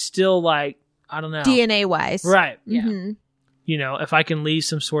 but it's still like, I don't know. DNA wise. Right. Yeah. Mhm. If I can leave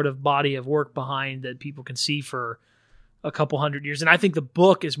some sort of body of work behind that people can see for a couple hundred years. And I think the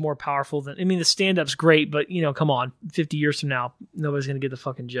book is more powerful than, the stand-up's great, but come on, 50 years from now, nobody's going to get the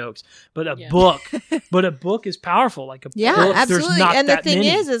fucking jokes. But a book is powerful. Like Yeah, book, absolutely. there's not And the that thing many.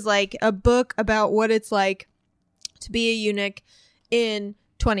 is like a book about what it's like to be a eunuch in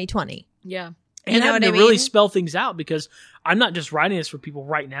 2020. Yeah. And You know having what to I really mean? spell things out, because I'm not just writing this for people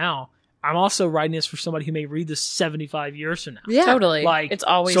right now. I'm also writing this for somebody who may read this 75 years from now. Yeah. Totally. Like, It's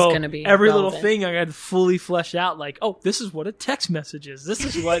always so going to be every relevant. little thing I had fully fleshed out. Like, oh, this is what a text message is. This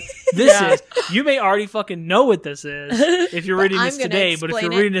is what this is. You may already fucking know what this is if you're reading I'm this gonna today, but if you're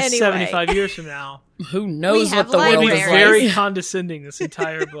explain reading it this anyway. 75 years from now, Who knows We what have the world it'll be is libraries. very like. condescending, this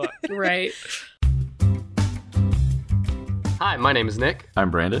entire book. Right. Hi, my name is Nick.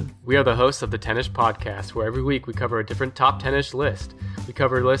 I'm Brandon. We are the hosts of the Tennis Podcast, where every week we cover a different top 10ish list. We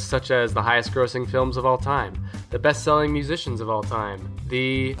cover lists such as the highest grossing films of all time, the best-selling musicians of all time,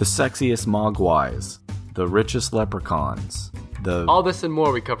 The sexiest mogwais, the richest leprechauns, all this and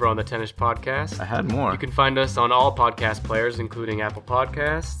more we cover on the Tennis Podcast. I had more. You can find us on all podcast players, including Apple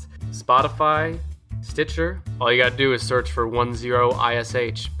Podcasts, Spotify, Stitcher. All you gotta do is search for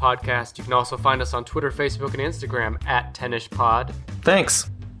 10ISH Podcast. You can also find us on Twitter, Facebook, and Instagram at TennishPod. Thanks.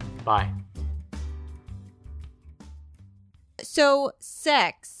 Bye. So,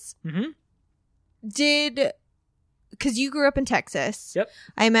 sex. Mhm. Because you grew up in Texas. Yep.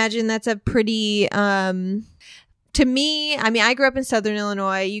 I imagine that's a pretty, to me, I mean, I grew up in Southern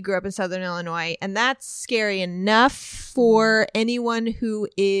Illinois. You grew up in Southern Illinois. And that's scary enough for anyone who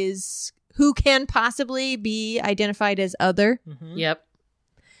can possibly be identified as other. Mhm. Yep.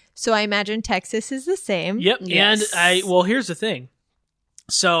 So I imagine Texas is the same. Yep. Yes. And well, here's the thing.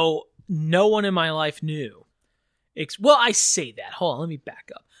 So no one in my life knew. Well, I say that. Hold on, let me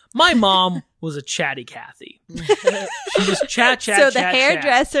back up. My mom was a chatty Cathy. She just chat. So the chat.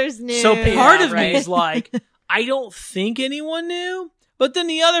 hairdressers knew. So part of right. me is like, I don't think anyone knew. But then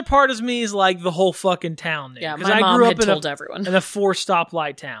the other part of me is like the whole fucking town knew. Yeah, 'Cause my I mom grew had up told everyone. in a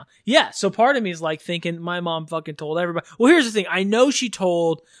 4-stoplight town. Yeah, so part of me is like thinking my mom fucking told everybody. Well, here's the thing. I know she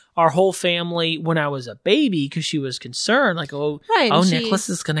told our whole family when I was a baby because she was concerned. Like, Right, oh, and Nicholas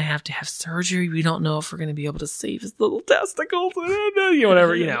is going to have surgery. We don't know if we're going to be able to save his little testicles.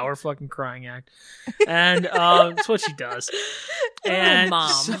 Whatever, or fucking crying act. And that's what she does. And Mom.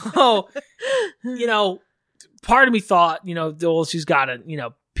 so, part of me thought, she's got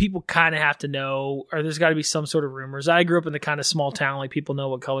to, people kind of have to know, or there's got to be some sort of rumors. I grew up in the kind of small town, like people know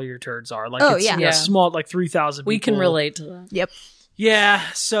what color your turds are. Like, Oh, it's, yeah. Yeah. small, like 3,000 people. We can relate to that. Yep. Yeah.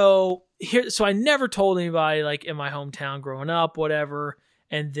 So I never told anybody like in my hometown growing up, whatever.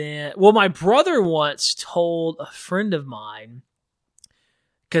 And then, my brother once told a friend of mine,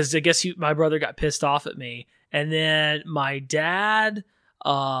 because I guess my brother got pissed off at me. And then my dad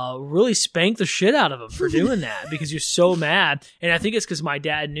really spanked the shit out of him for doing that because you're so mad. And I think it's because my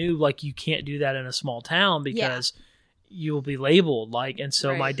dad knew like you can't do that in a small town because you will be labeled and so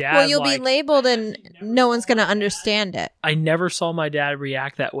Right. my dad Well, you'll be labeled and no one's going to understand it. I never saw my dad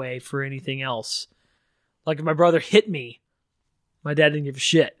react that way for anything else. Like if my brother hit me, my dad didn't give a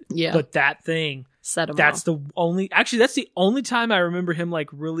shit. Yeah. But that thing, Set him that's off. that's the only time I remember him like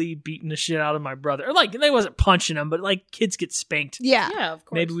really beating the shit out of my brother. Or like they wasn't punching him, but like kids get spanked. Yeah. Yeah, of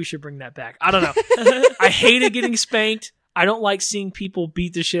course. Maybe we should bring that back. I don't know. I hated getting spanked. I don't like seeing people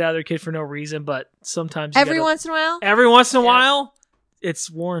beat the shit out of their kid for no reason, but sometimes Every once in a while. every once in a Yeah. while,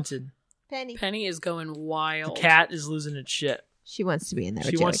 it's warranted. Penny is going wild. The cat is losing its shit. She wants to be in there.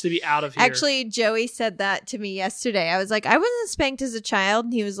 She with Joey. wants to be out of here. Actually, Joey said that to me yesterday. I was like, I wasn't spanked as a child.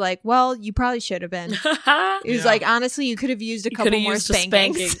 And he was like, well, you probably should have been. He was Yeah. like, honestly, you could have used a You couple coulda more used a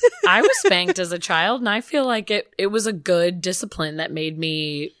spankings. spanking. I was spanked as a child, and I feel like it was a good discipline that made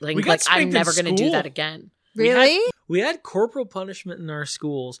me We think got like I'm spanked in never going to do school. that again. Really? We had corporal punishment in our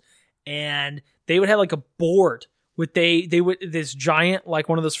schools, and they would have like a board with they would this giant like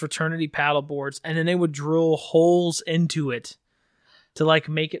one of those fraternity paddle boards, and then they would drill holes into it to like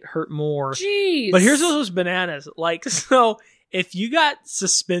make it hurt more. Jeez. But here's what was bananas. Like, so if you got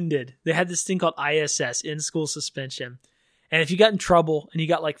suspended, they had this thing called ISS, in school suspension. And if you got in trouble and you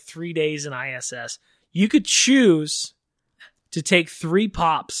got like 3 days in ISS, you could choose to take 3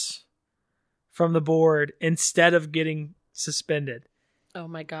 pops from the board instead of getting suspended. Oh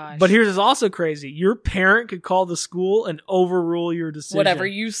my gosh. But here's what's also crazy. Your parent could call the school and overrule your decision. whatever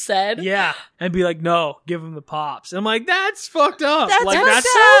you said. Yeah. And be like, no, give them the pops. And I'm like, that's fucked up. That's like, fucked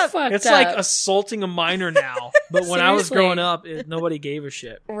so fucked it's up. like assaulting a minor now. But when I was Seriously. growing up, nobody gave a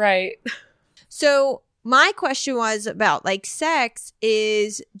shit. Right. So my question was about like sex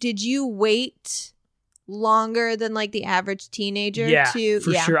is, did you wait longer than like the average teenager Yeah, to?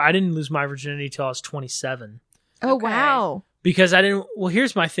 for sure. I didn't lose my virginity till I was 27. Oh, Okay. wow. Because I didn't, well,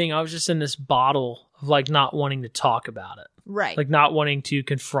 here's my thing. I was just in this bottle of like not wanting to talk about it. Right. Like not wanting to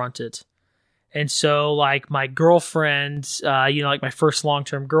confront it. And so like my girlfriend, like my first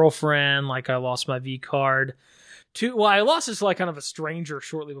long-term girlfriend, like I lost my V card I lost it to like kind of a stranger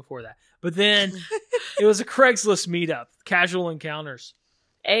shortly before that. But then it was a Craigslist meetup, casual encounters.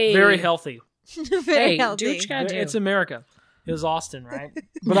 Hey. Very healthy. Very Hey, healthy. do what you gotta do. It's America. It was Austin, right?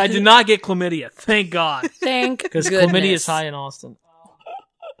 But I did not get chlamydia. Thank God. Thank Because goodness. chlamydia is high in Austin.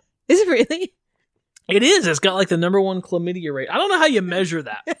 Is it really? It is. It's got like the #1 chlamydia rate. I don't know how you measure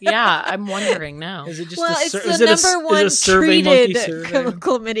that. Yeah, I'm wondering now. Is it just Well, a it's is the it a- number one is it a survey monkey treated survey?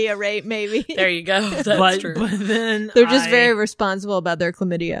 chlamydia rate, maybe. There you go. That's true. But then They're just very responsible about their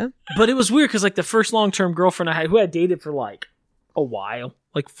chlamydia. But it was weird because like the first long-term girlfriend I had, who I dated for like a while,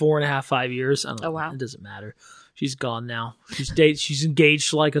 like 4.5, 5 years. I don't know. Oh, wow. It doesn't matter. She's gone now. She's engaged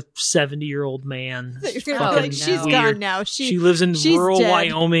to like a 70-year-old man. It's You're fucking like, she's weird. gone now. She lives in she's rural dead.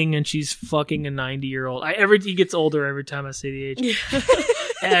 Wyoming and she's fucking a 90-year-old. He gets older every time I say the age.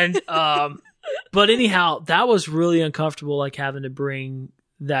 And but anyhow, that was really uncomfortable, like having to bring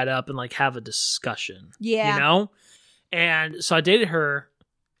that up and like have a discussion. Yeah. You know? And so I dated her,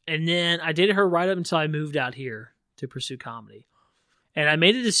 and then I dated her right up until I moved out here to pursue comedy. And I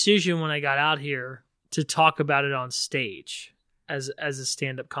made a decision when I got out here to talk about it on stage as a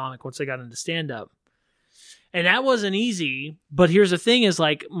stand-up comic once I got into stand-up. And that wasn't easy, but here's the thing is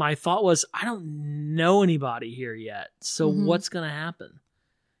like my thought was I don't know anybody here yet. So what's going to happen?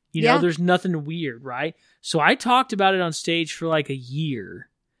 You know, there's nothing weird, right? So I talked about it on stage for like a year.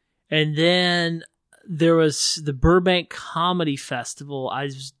 And then there was the Burbank Comedy Festival.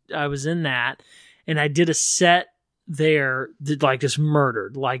 I was in that, and I did a set there that like just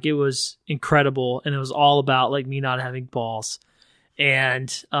murdered. Like it was incredible, and it was all about like me not having balls. And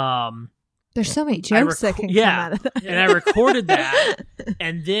There's so many jokes that can come out of that. and I recorded that,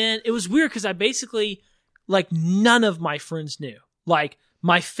 and then it was weird because I basically like none of my friends knew. Like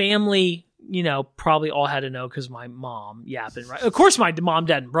my family, you know, probably all had to know because my mom yapping, right? Of course, my mom,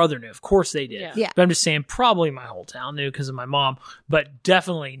 dad, and brother knew. Of course they did. Yeah. But I'm just saying, probably my whole town knew because of my mom, but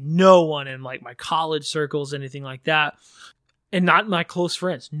definitely no one in like my college circles, anything like that. And not my close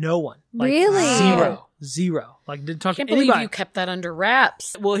friends. No one. Like, Really? Zero. Like didn't talk I can't to believe anybody. you kept that under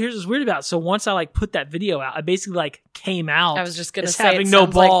wraps. Well, here's what's weird about it. So once I like put that video out, I basically like came out. I was just going to as say having it no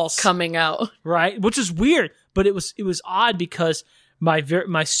sounds like balls, coming out. right? Which is weird, but it was odd because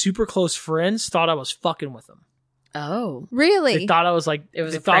my super close friends thought I was fucking with them. Oh. Really? They thought I was like It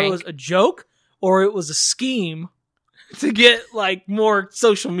was they a thought it prank. was a joke or it was a scheme to get like more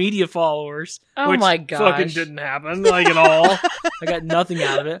social media followers. Oh which my gosh. fucking didn't happen like at all. I got nothing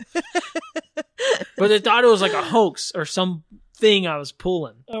out of it. But they thought it was like a hoax or something I was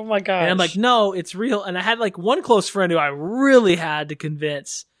pulling. Oh my gosh. And I'm like, no, it's real. And I had like one close friend who I really had to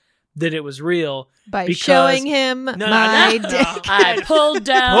convince that it was real. By because- showing him No, my no. dick. I pulled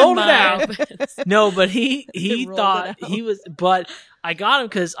down Pulled it my... out. No, but he Rolled thought it out. he was, but I got him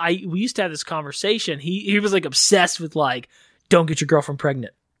because we used to have this conversation. He was like obsessed with like, don't get your girlfriend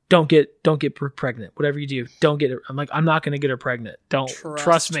pregnant. Don't get her pregnant. Whatever you do, don't get her. I'm like, I'm not going to get her pregnant. Don't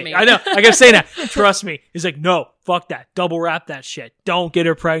trust me. me. I know. I kept saying that. Trust me. He's like, no, fuck that. Double wrap that shit. Don't get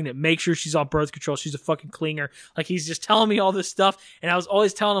her pregnant. Make sure she's on birth control. She's a fucking clinger. Like he's just telling me all this stuff. And I was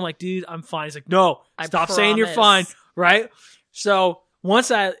always telling him like, dude, I'm fine. He's like, no, stop saying you're fine. promise. Right. So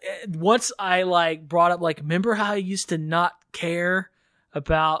once I like brought up like, remember how I used to not care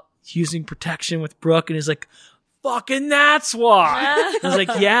about using protection with Brooke? And he's like, fucking that's why. I was like,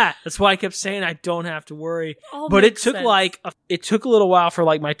 yeah, that's why I kept saying I don't have to worry. All But it makes took sense. it took a little while for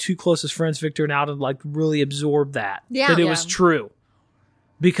like my two closest friends, Victor and Al, to like really absorb that Yeah. it was true.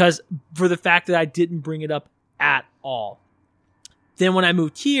 Because for the fact that I didn't bring it up at all. Then when I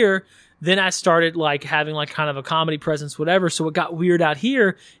moved here, then I started like having like kind of a comedy presence, whatever. So what got weird out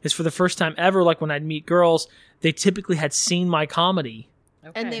here is for the first time ever, like when I'd meet girls, they typically had seen my comedy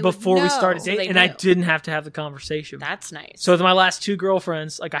Okay. And they would before we know. started So dating, they and I knew. didn't have to have the conversation. That's nice. So with my last two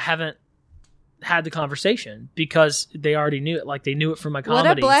girlfriends, like I haven't had the conversation because they already knew it. Like they knew it from my What a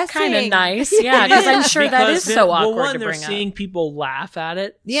comedy. blessing. kind of nice. Yeah, because I'm sure that Because is so awkward well, one, to they're bring seeing up. people laugh at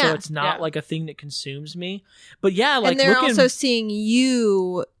it, Yeah. so it's not Yeah. like a thing that consumes me. But yeah, like and they're looking, also seeing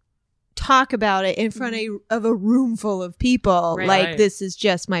you talk about it in front of a room full of people. Right. Like, Right. this is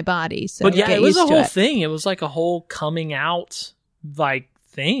just my body. So but yeah, get it was used a to whole it. thing. It was like a whole coming out like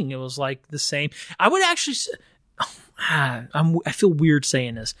thing. It was like the same. I would actually. I feel weird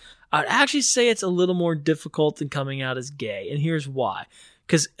saying this. I'd actually say it's a little more difficult than coming out as gay, and here's why.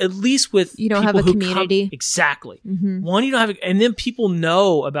 Because at least with You don't have people a who community. exactly. Mhm. One, you don't have, and then people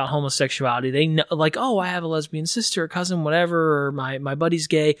know about homosexuality. They know, like, oh, I have a lesbian sister, or cousin, whatever, or my buddy's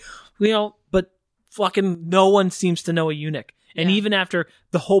gay. You know, but fucking no one seems to know a eunuch. And Yeah. even after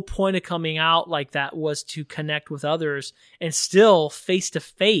the whole point of coming out like that was to connect with others, and still face to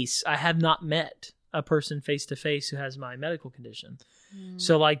face, I have not met a person face to face who has my medical condition.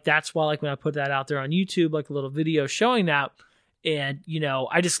 So like that's why like when I put that out there on YouTube, like a little video showing that, And, you know,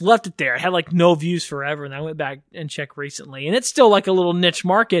 I just left it there. I had like no views forever. And I went back and checked recently. And it's still like a little niche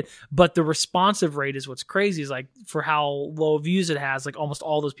market, but the responsive rate is what's crazy, is like for how low views it has, like almost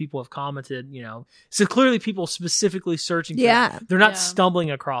all those people have commented, you know. So clearly people specifically searching for it. They're not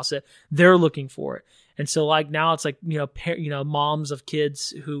stumbling across it. They're looking for it. And so like now it's like, you know, moms of kids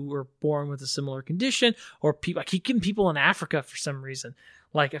who were born with a similar condition, or people, I keep getting people in Africa for some reason.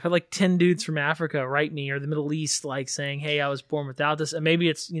 Like I've had like 10 dudes from Africa write me, or the Middle East, like saying, hey, I was born without this. And maybe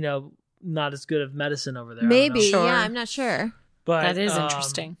it's, you know, not as good of medicine over there. Maybe. Sure. Yeah, I'm not sure. But That is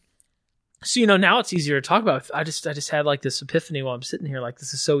interesting. So, you know, now it's easier to talk about. I just had like this epiphany while I'm sitting here. Like,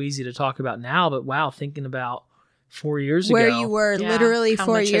 this is so easy to talk about now, but wow, thinking about 4 years Where ago. you were Yeah, literally how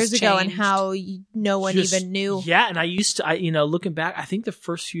 4 much years has ago, and changed. how no one Just- even knew. Yeah, and I used to, you know, looking back, I think the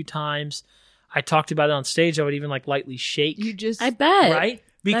first few times I talked about it on stage, I would even like lightly shake. You just I bet. Right?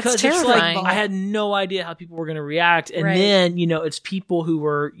 Because That's it's like, terrifying. I had no idea how people were going to react. And Right. then, you know, it's people who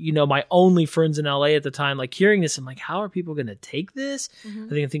were, you know, my only friends in LA at the time, like hearing this, I'm like, how are people going to take this?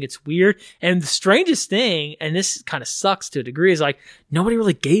 I think it's weird. And the strangest thing, and this kind of sucks to a degree, is like, nobody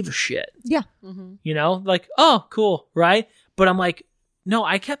really gave a shit. Yeah. You know, like, oh, cool. Right. But I'm like, no,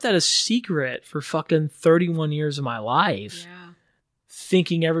 I kept that a secret for fucking 31 years of my life.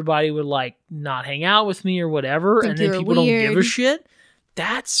 Thinking everybody would like not hang out with me or whatever, Think and then you were people don't give a weird. shit.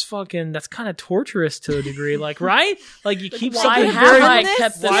 That's kind of torturous to a degree, like, right? Like you keep Why something have very. I this?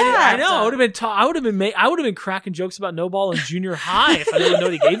 kept this? Why- I know. I wrapped would up? have been I would have been cracking jokes about no ball in junior high if I didn't know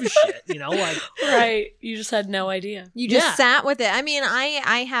he gave a shit. You know, like Right. You just had no idea. You just Yeah. sat with it. I mean,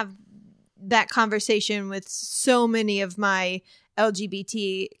 I have that conversation with so many of my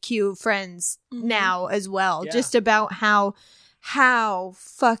LGBTQ friends now as well, Yeah. just about how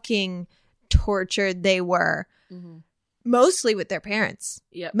fucking tortured they were, mostly with their parents.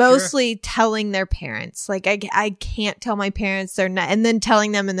 Yep. Mostly telling their parents, like, I can't tell my parents they're not, and then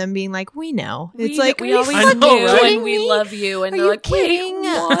telling them and then being like, we know. It's like, we are always you I fucking know, knew, right? kidding and we me? love you, and Are they're you like, kidding?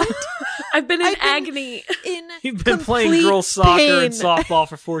 wait, what? I've been in I've been- agony. In you've been playing complete girls soccer pain. and softball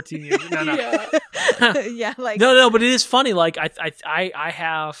for 14 years. No. Yeah, like No, but it is funny. Like I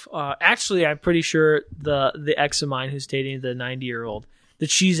have actually, I'm pretty sure the ex of mine who's dating the 90-year-old, that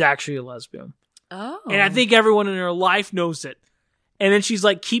she's actually a lesbian, Oh. and I think everyone in her life knows it. And then she's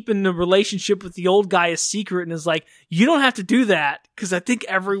like keeping the relationship with the old guy a secret, and is like, you don't have to do that, because I think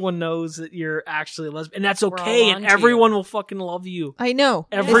everyone knows that you're actually a lesbian, and that's We're all okay, and onto everyone will fucking love you. I know.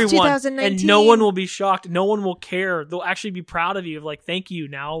 It's Everyone, 2019. and no one will be shocked. No one will care. They'll actually be proud of you. Of like, thank you.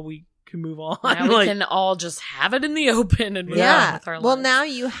 Now we can move on. Now we Like, can all just have it in the open and move on Yeah. with our Well, lives. now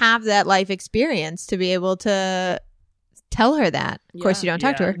you have that life experience to be able to tell her that. Of course, you don't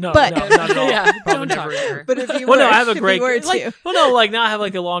talk to her, No, but no, not at all. Yeah, Probably don't talk never. to her. but if you Well, were, no, I have a if great, you were like, to. well, no, like now I have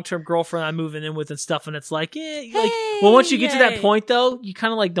like a long-term girlfriend I'm moving in with and stuff, and it's like, yeah, like, Hey, well, once you get to that yay. point though, you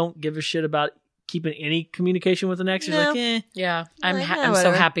kind of like don't give a shit about keeping any communication with an ex. You're No. like, eh. Yeah, Like, I'm so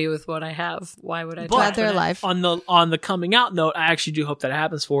whatever. happy with what I have. Why would I? But- talk Glad they're to it? alive. On the coming out note, I actually do hope that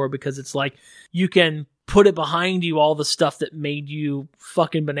happens for her, because it's like you can put it behind you, all the stuff that made you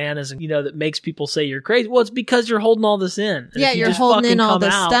fucking bananas, and you know that makes people say you're crazy. Well, it's because you're holding all this in. And Yeah, if you you're just holding fucking in all come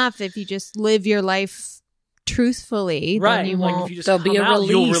this out- stuff. If you just live your life truthfully, right? then you Like won't. if you just There'll come be a out,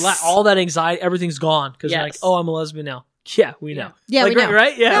 you'll release. relax. All that anxiety, everything's gone, because you're like, Yes. oh, I'm a lesbian now. Yeah, we know. Yeah, like, we know.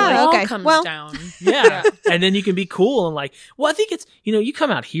 right? Yeah, Yeah, like, It all okay. comes Well- down. yeah. And then you can be cool and like, well, I think it's, you know, you come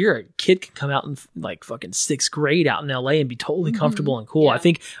out here, a kid can come out in like fucking 6th grade out in LA and be totally comfortable and cool. Yeah.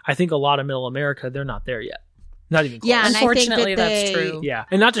 I think a lot of middle America, they're not there yet. Not even close. Yeah, and I think Unfortunately, that that's they- true. Yeah.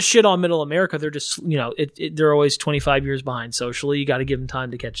 And not to shit on middle America, they're just, you know, they're always 25 years behind socially. You got to give them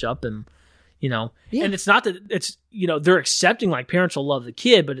time to catch up, and, you know, Yeah. and it's not that it's, you know, they're accepting, like parents will love the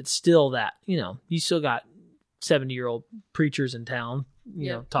kid, but it's still that, you know, you still got 70-year-old preachers in town,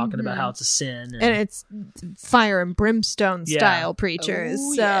 you know, talking about how it's a sin. and it's fire and brimstone Yeah. style preachers.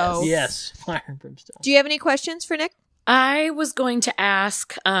 Oh, So, yes, fire and brimstone. do you have any questions for Nick? I was going to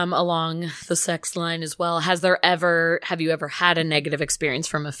ask along the sex line as well. Have you ever had a negative experience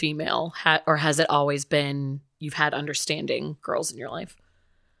from a female, or has it always been you've had understanding girls in your life?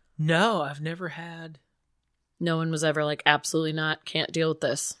 No, I've never had No one was ever like, absolutely not, can't deal with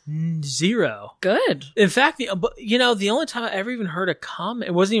this. zero. Good. In fact, the only time I ever even heard a comment,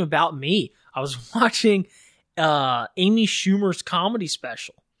 it wasn't even about me. I was watching Amy Schumer's comedy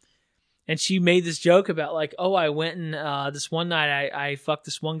special, and she made this joke about like, oh, I went and this one night I fucked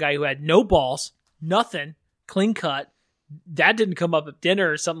this one guy who had no balls, nothing, clean cut. That didn't come up at dinner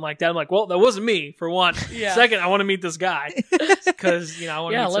or something like that. I'm like, well, that wasn't me for one. Yeah. Second, I want to meet this guy because, you know, I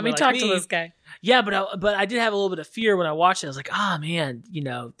want to Yeah, meet let me somebody talk like to this guy. Yeah, but I did have a little bit of fear when I watched it. I was like, man, you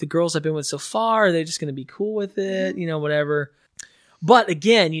know, the girls I've been with so far, are they just going to be cool with it? You know, whatever. But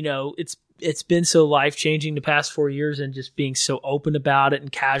again, it's been so life changing the past 4 years, and just being so open about it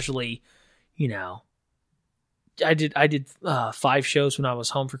and casually, I did 5 shows when I was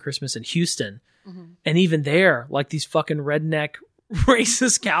home for Christmas in Houston. And even there, like, these fucking redneck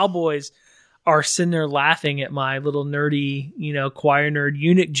racist cowboys are sitting there laughing at my little nerdy, choir nerd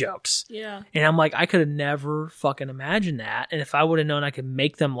eunuch jokes. Yeah. And I'm like, I could have never fucking imagined that. And if I would have known I could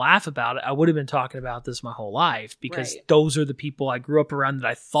make them laugh about it, I would have been talking about this my whole life, because those are the people I grew up around that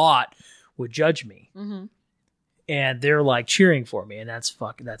I thought would judge me. And they're like cheering for me. And that's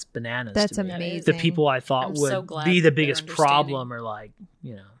bananas. That's to me. amazing. The people I thought I'm would so glad be the they're biggest problem are like,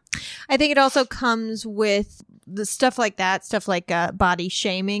 I think it also comes with the stuff like that, stuff like body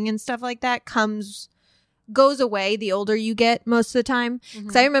shaming and stuff like that goes away the older you get most of the time.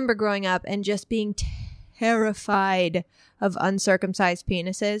 Because I remember growing up and just being terrified of uncircumcised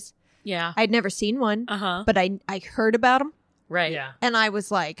penises. Yeah. I'd never seen one, Uh-huh. but I heard about them, Right. yeah. and I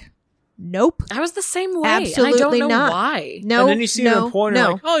was like, nope. I was the same way. Absolutely and I don't know not. why. No, And then you see no, him in porn, no.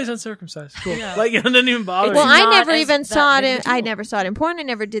 you're like, oh, he's uncircumcised. Cool. Yeah. Like, it doesn't even bother Well, you. I not never as even that saw big it. of a I deal. never saw it in porn. I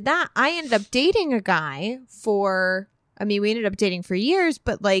never did that. I ended up dating a guy we ended up dating for years,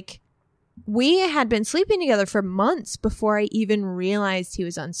 but like, we had been sleeping together for months before I even realized he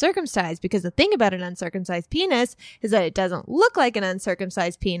was uncircumcised, because the thing about an uncircumcised penis is that it doesn't look like an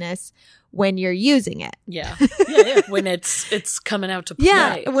uncircumcised penis when you're using it. Yeah. Yeah. When it's coming out to play.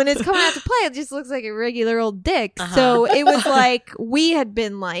 Yeah, when it's coming out to play, it just looks like a regular old dick. So it was like we had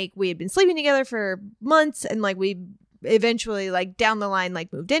been sleeping together for months, and like we eventually, like, down the line,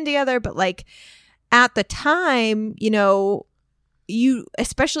 like, moved in together. But like at the time, you,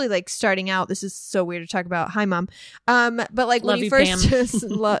 especially like starting out, this is so weird to talk about. Hi, Mom. But like when Love you you, first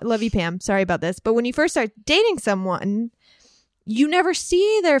love you, Pam. Sorry about this. But when you first start dating someone, you never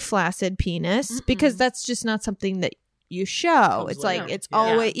see their flaccid penis, because that's just not something that you show. It's later. like, it's Yeah.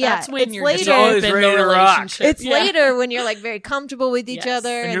 always, That's when it's you're later. It's always in ready the to rock. relationship. It's Yeah. later when you're like very comfortable with each Yes.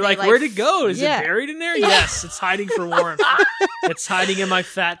 other. And you're they, like, where'd it go? Is Yeah. it buried in there? Yes, it's hiding for warmth. It's hiding in my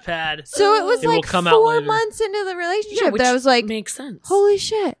fat pad. So it was It will like come out 4 later. months into the relationship Yeah, which that I was like, makes sense. holy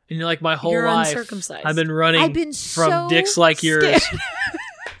shit. And you're like, my whole You're life, uncircumcised. I've been running I've been from so dicks like yours. scared.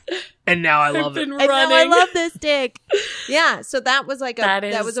 And now I love it. Been And now I running. love this dick. Yeah, so that was like That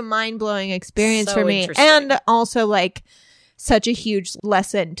that is was a mind-blowing experience so for me. interesting. And also like such a huge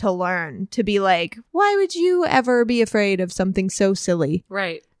lesson to learn, to be like, why would you ever be afraid of something so silly?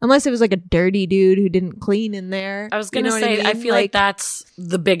 Right. Unless it was like a dirty dude who didn't clean in there. I was You going to know what say, I mean? feel like that's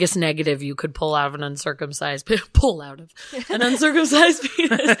the biggest negative you could pull out of an uncircumcised penis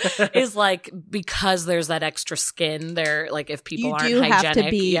is like, because there's that extra skin there. Like, if people You aren't do have to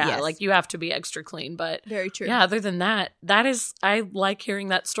hygienic, be, yeah, yes. like you have to be extra clean. But Very true. yeah, other than that, I like hearing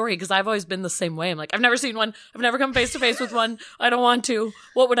that story, because I've always been the same way. I'm like, I've never seen one. I've never come face to face with one. I don't want to.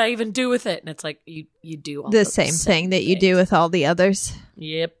 What would I even do with it? And it's like, you do all The those same thing that you do with all the others.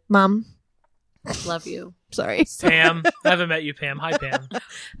 Yep. Mom, Love you. sorry. Pam. I haven't met you, Pam. Hi, Pam.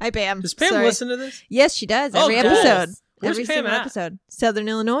 Hi, Pam. Does Pam Sorry. listen to this? Yes, she does. Oh, Every cool. episode. Where's Every Pam single at? episode. Southern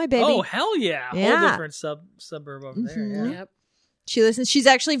Illinois, baby. Oh, hell yeah. Yeah. Whole different suburb over there. Mhm. Yeah. Yep. She listens. She's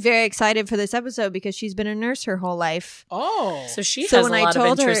actually very excited for this episode because she's been a nurse her whole life. Oh. So she So has when a I lot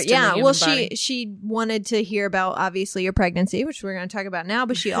told of her, interest yeah, in the well, human body. she wanted to hear about obviously your pregnancy, which we're going to talk about now.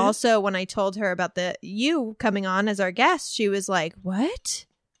 But she also, when I told her about you coming on as our guest, she was like, "What?"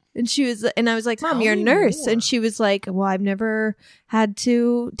 And I was like, "Mom, Tell you're a me nurse," more. and she was like, "Well, I've never had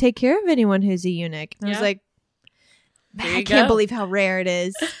to take care of anyone who's a eunuch." And I was Yeah. like, There "I you can't go. believe how rare it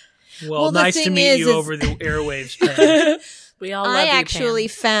is." Well, well, the nice to thing meet is- you over the airwaves, Pam. We all love I you, actually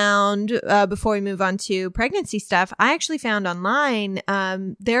Pam. found before we move on to pregnancy stuff, I actually found online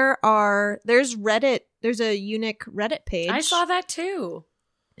there's Reddit, there's a eunuch Reddit page. I saw that too.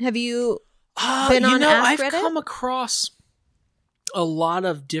 Have you been on Ask I've Reddit? come across a lot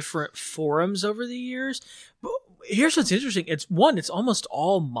of different forums over the years. But here's what's interesting. It's almost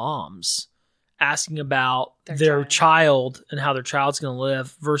all moms asking about Their their child and how their child's going to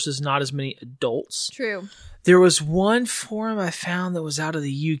live versus not as many adults. True. There was one forum I found that was out of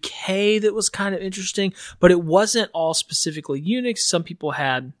the UK that was kind of interesting, but it wasn't all specifically eunuchs. Some people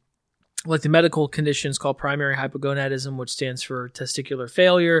had like the medical conditions called primary hypogonadism, which stands for testicular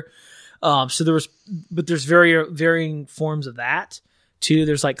failure. So there's varying forms of that too.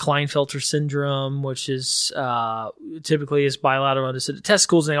 There's like Klinefelter syndrome, which is typically is bilateral undecided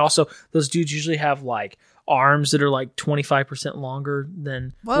testicles, and those dudes usually have like arms that are like 25% longer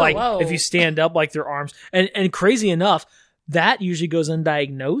than whoa. if you stand up, like their arms. And crazy enough, that usually goes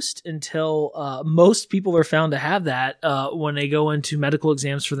undiagnosed until most people are found to have that when they go into medical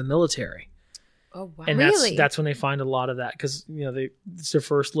exams for the military. Oh, wow. And Really? that's when they find a lot of that because it's their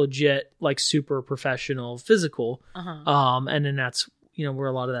first legit like super professional physical, and then that's where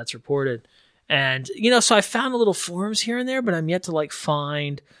a lot of that's reported, and so I found a little forums here and there, but I'm yet to like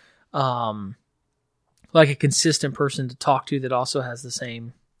find like a consistent person to talk to that also has the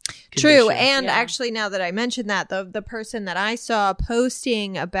same True. condition. And Yeah. actually, now that I mentioned that, the person that I saw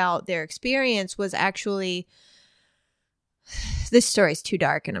posting about their experience was actually, this story's too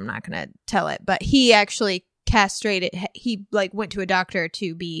dark and I'm not going to tell it, but he actually castrated, he like went to a doctor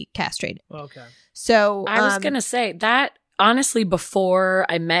to be castrated. Okay. So I was going to say that, honestly, before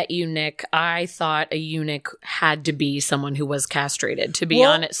I met you, Nick, I thought a eunuch had to be someone who was castrated, to be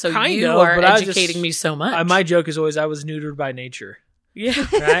Well, honest. So kind you of, are but I was educating just- me so much. My joke is always I was neutered by nature. yeah.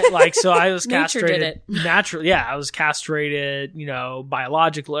 Right? Like, so I was Nature did castrated it. naturally. Yeah, I was castrated,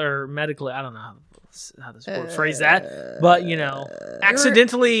 biologically or medically. I don't know how this word phrase that, but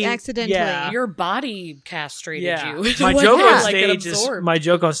accidentally. Accidentally. Yeah. Your body castrated Yeah. you. My Like, joke yeah, on like it stage is absorbed. my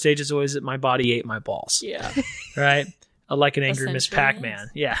joke on stage is always that my body ate my balls. Yeah. Right? Like an angry Miss Essentially, Pac-Man.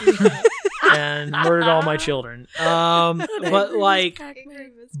 Yeah. And murdered all my children.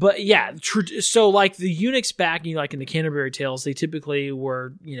 But yeah, so like the eunuchs back, like in the Canterbury Tales, they typically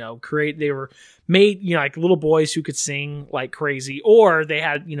were, they were made, like little boys who could sing like crazy, or they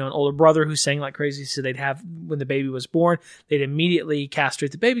had, an older brother who sang like crazy. So they'd have, when the baby was born, they'd immediately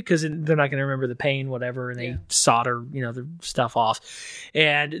castrate the baby because they're not going to remember the pain, whatever. And they solder, the stuff off.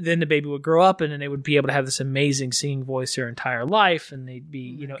 And then the baby would grow up and then they would be able to have this amazing singing voice their entire life. And they'd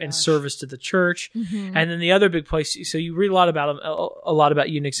be, in service to the church. Mm-hmm. And then the other big place, so you read a lot about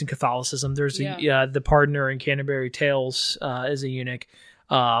eunuchs in Catholicism. There's the pardoner in Canterbury Tales is a eunuch.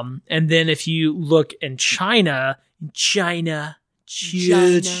 And then if you look in China,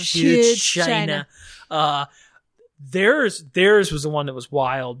 theirs was the one that was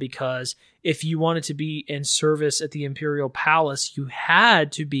wild because if you wanted to be in service at the imperial palace, you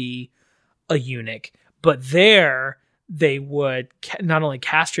had to be a eunuch. But there, they would not only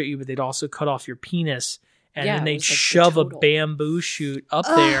castrate you, but they'd also cut off your penis, and Yeah, then it they'd was like the shove a total. bamboo shoot up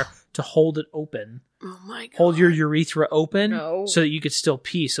there to hold it open. Oh my God. Hold your urethra open No. so that you could still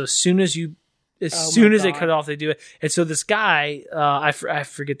pee. So as soon as they God. cut it off, they do it. And so this guy, I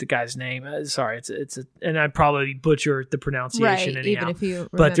forget the guy's name. Sorry, and I'd probably butcher the pronunciation right, anyhow. even if you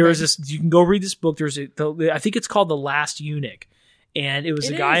But there was remember. this. You can go read this book. I think it's called The Last Eunuch, and it was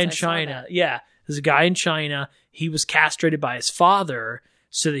a guy in I saw China. that. Yeah, there's a guy in China. He was castrated by his father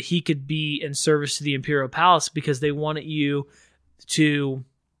so that he could be in service to the imperial palace because they wanted to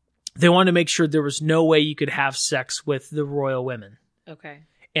make sure there was no way you could have sex with the royal women. Okay.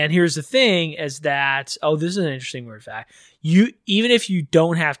 And here's the thing is that, this is an interesting weird fact. Even if you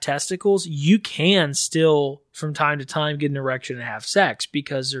don't have testicles, you can still from time to time get an erection and have sex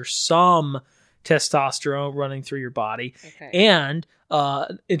because there's some testosterone running through your body. Okay. And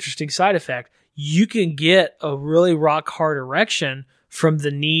interesting side effect, you can get a really rock hard erection from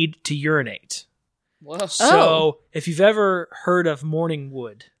the need to urinate. Whoa. So if you've ever heard of morning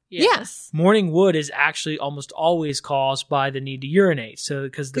wood, Yes. morning wood is actually almost always caused by the need to urinate. So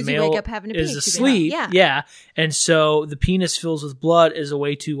because the 'Cause you male wake up having to is pee, asleep, yeah. and so the penis fills with blood is a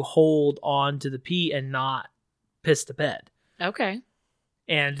way to hold on to the pee and not piss the bed. Okay.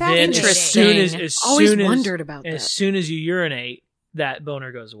 And That's then interesting. Always wondered about as that. soon as you urinate, that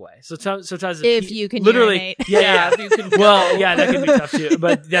boner goes away. So sometimes If you can literally, urinate. yeah. If you can Well, yeah, that can be tough too.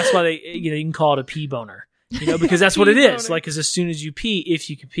 But that's why they, you can call it a pee boner. Because that's what it is. Like, because as soon as you pee, if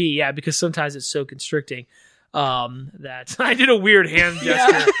you can pee, because sometimes it's so constricting. That I did a weird hand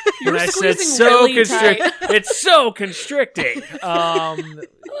gesture You're when I said squeezing so really constricting. tight. It's so constricting. Are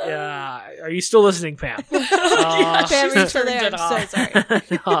you still listening, Pam? Pam, you're still there. turned it I'm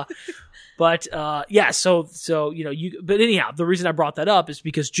so sorry. But but anyhow, the reason I brought that up is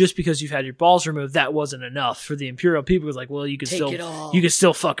because just because you've had your balls removed, that wasn't enough for the imperial people. It was like, well, you can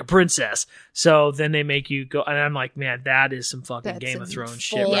still fuck a princess. So then they make you go, and I'm like, man, that is some fucking That's Game some of Thrones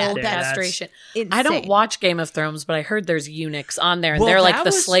shit Full right there. castration. Insane. I don't watch Game of Thrones, but I heard there's eunuchs on there, and Well, they're like that the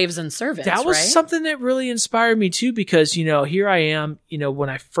was- slaves and servants. That was right? something that really inspired me too, because here I am. When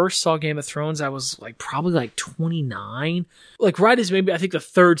I first saw Game of Thrones, I was probably 29. Right as maybe I think the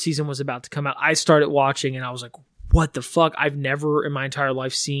third season was about to come out, I started watching, and I was like, "What the fuck? I've never in my entire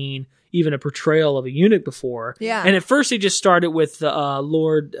life seen even a portrayal of a eunuch before." Yeah. And at first, they just started with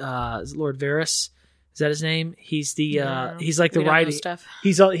Lord Varys. Is that his name? He's the he's like the We don't know writing stuff.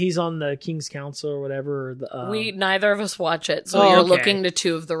 He's on the King's Council or whatever. Or We neither of us watch it, so Oh, you're okay. looking to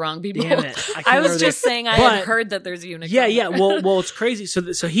two of the wrong people. Damn it. I can't I was remember just the- saying I But- had heard that there's eunuchs. Yeah, on yeah. there. Well, it's crazy.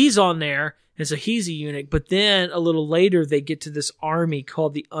 So he's on there, and so he's a eunuch. But then a little later, they get to this army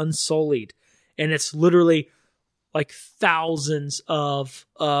called the Unsullied, and it's literally like thousands of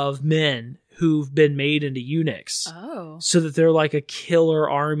men who've been made into eunuchs. Oh. So that they're like a killer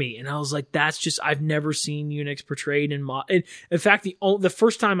army. And I was like, I've never seen eunuchs portrayed in fact, the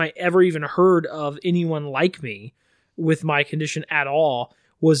first time I ever even heard of anyone like me with my condition at all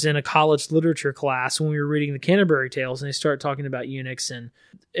was in a college literature class when we were reading the Canterbury Tales, and they started talking about eunuchs, and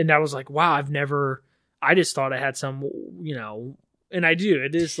I was like, wow, I just thought I had some, and I do.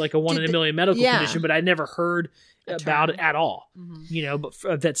 It is like a 1 in a million medical condition, but I never heard about it at all,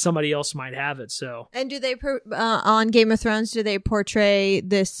 but that somebody else might have it. So, and do they on Game of Thrones? Do they portray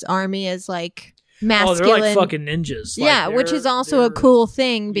this army as like masculine? Oh, they're like fucking ninjas. Yeah, which is also a cool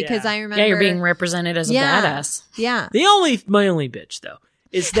thing because I remember. Yeah, you're being represented as a badass. Yeah. My only bitch though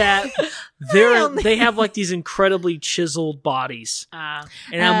is that they have like these incredibly chiseled bodies, and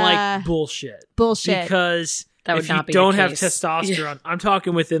I'm like bullshit because. That would if not you be don't the have case. testosterone, I'm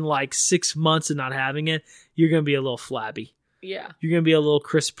talking within like 6 months of not having it, you're going to be a little flabby. Yeah. You're going to be a little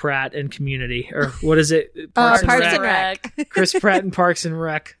Chris Pratt and Community. Or what is it? Parks and Rec. Chris Pratt and Parks and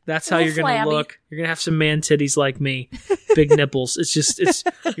Rec. That's how you're going to look. You're going to have some man titties like me. Big nipples.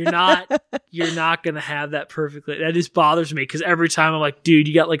 You're not going to have that perfectly. That just bothers me because every time I'm like, dude,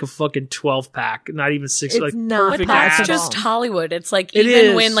 you got like a fucking 12 pack, not even 6, it's like not perfect That's abs. just Hollywood. It's like It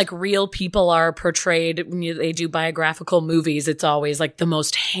even is. when like real people are portrayed, when they do biographical movies, it's always like the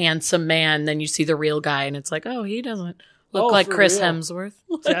most handsome man. Then you see the real guy and it's like, oh, he doesn't look like for Chris real. Hemsworth.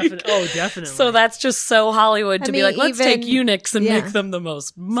 Definitely. So that's just so Hollywood to be like, let's take even- eunuchs and make them the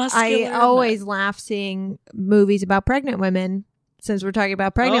most muscular. I always laugh seeing movies about pregnant women, since we're talking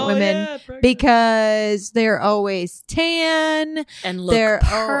about pregnant women, because they're always tan and look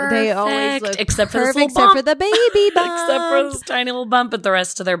they always look except perfect, for this except for the baby bump. except for this tiny little bump, but the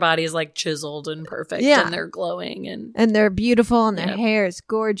rest of their body is like chiseled and perfect, and they're glowing and they're beautiful, and their hair is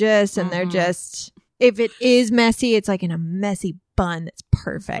gorgeous, and they're just, if it is messy, it's like in a messy bun that's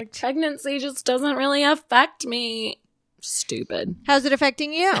perfect. Like, pregnancy just doesn't really affect me. Stupid. How's it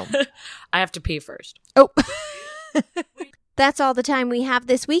affecting you? I have to pee first. Oh. That's all the time we have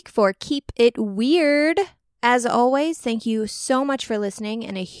this week for Keep It Weird. As always, thank you so much for listening,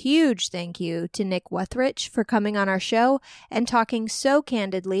 and a huge thank you to Nick Wuthrich for coming on our show and talking so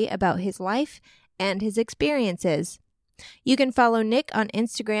candidly about his life and his experiences. You can follow Nick on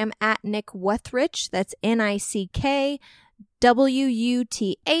Instagram at Nick Wuthrich. That's NickWuthrich,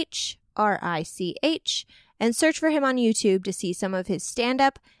 and search for him on YouTube to see some of his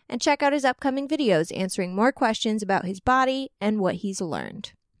stand-up and check out his upcoming videos answering more questions about his body and what he's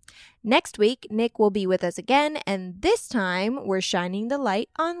learned. Next week, Nick will be with us again, and this time we're shining the light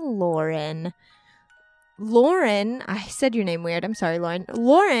on Lauren. Lauren, I said your name weird. I'm sorry, Lauren.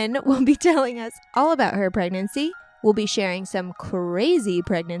 Lauren will be telling us all about her pregnancy. We'll be sharing some crazy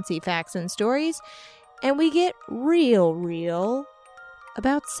pregnancy facts and stories, and we get real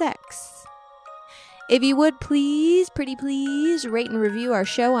about sex. If you would pretty please, rate and review our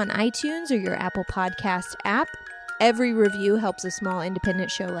show on iTunes or your Apple Podcast app. Every review helps a small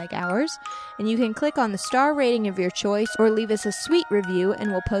independent show like ours, and you can click on the star rating of your choice or leave us a sweet review and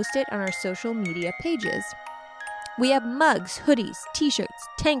we'll post it on our social media pages. We have mugs, hoodies, t-shirts,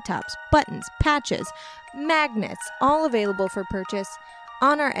 tank tops, buttons, patches, magnets, all available for purchase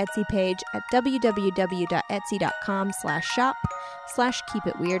on our Etsy page at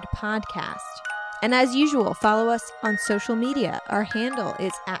www.etsy.com/shop/keepitweirdpodcast. And as usual, follow us on social media. Our handle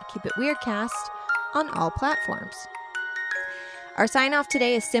is @KeepItWeirdCast on all platforms. Our sign-off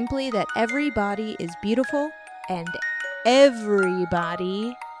today is simply that everybody is beautiful and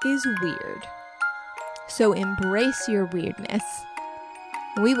everybody is weird. So embrace your weirdness.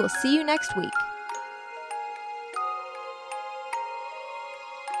 We will see you next week.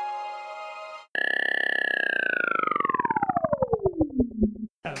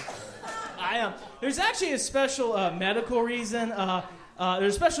 There's actually a special medical reason. There's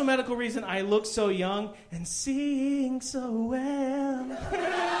a special medical reason I look so young and sing so well.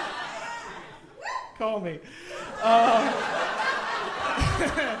 Call me.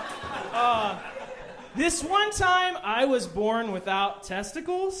 This one time I was born without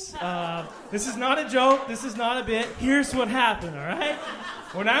testicles. This is not a joke. This is not a bit. Here's what happened, all right?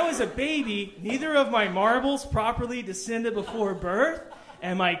 When I was a baby, neither of my marbles properly descended before birth.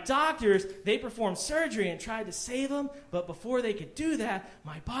 And my doctors, they performed surgery and tried to save them, but before they could do that,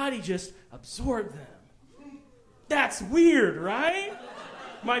 my body just absorbed them. That's weird, right?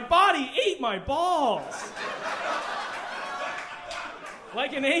 My body ate my balls.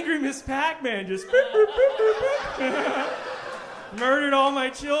 Like an angry Miss Pac-Man, just murdered all my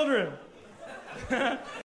children.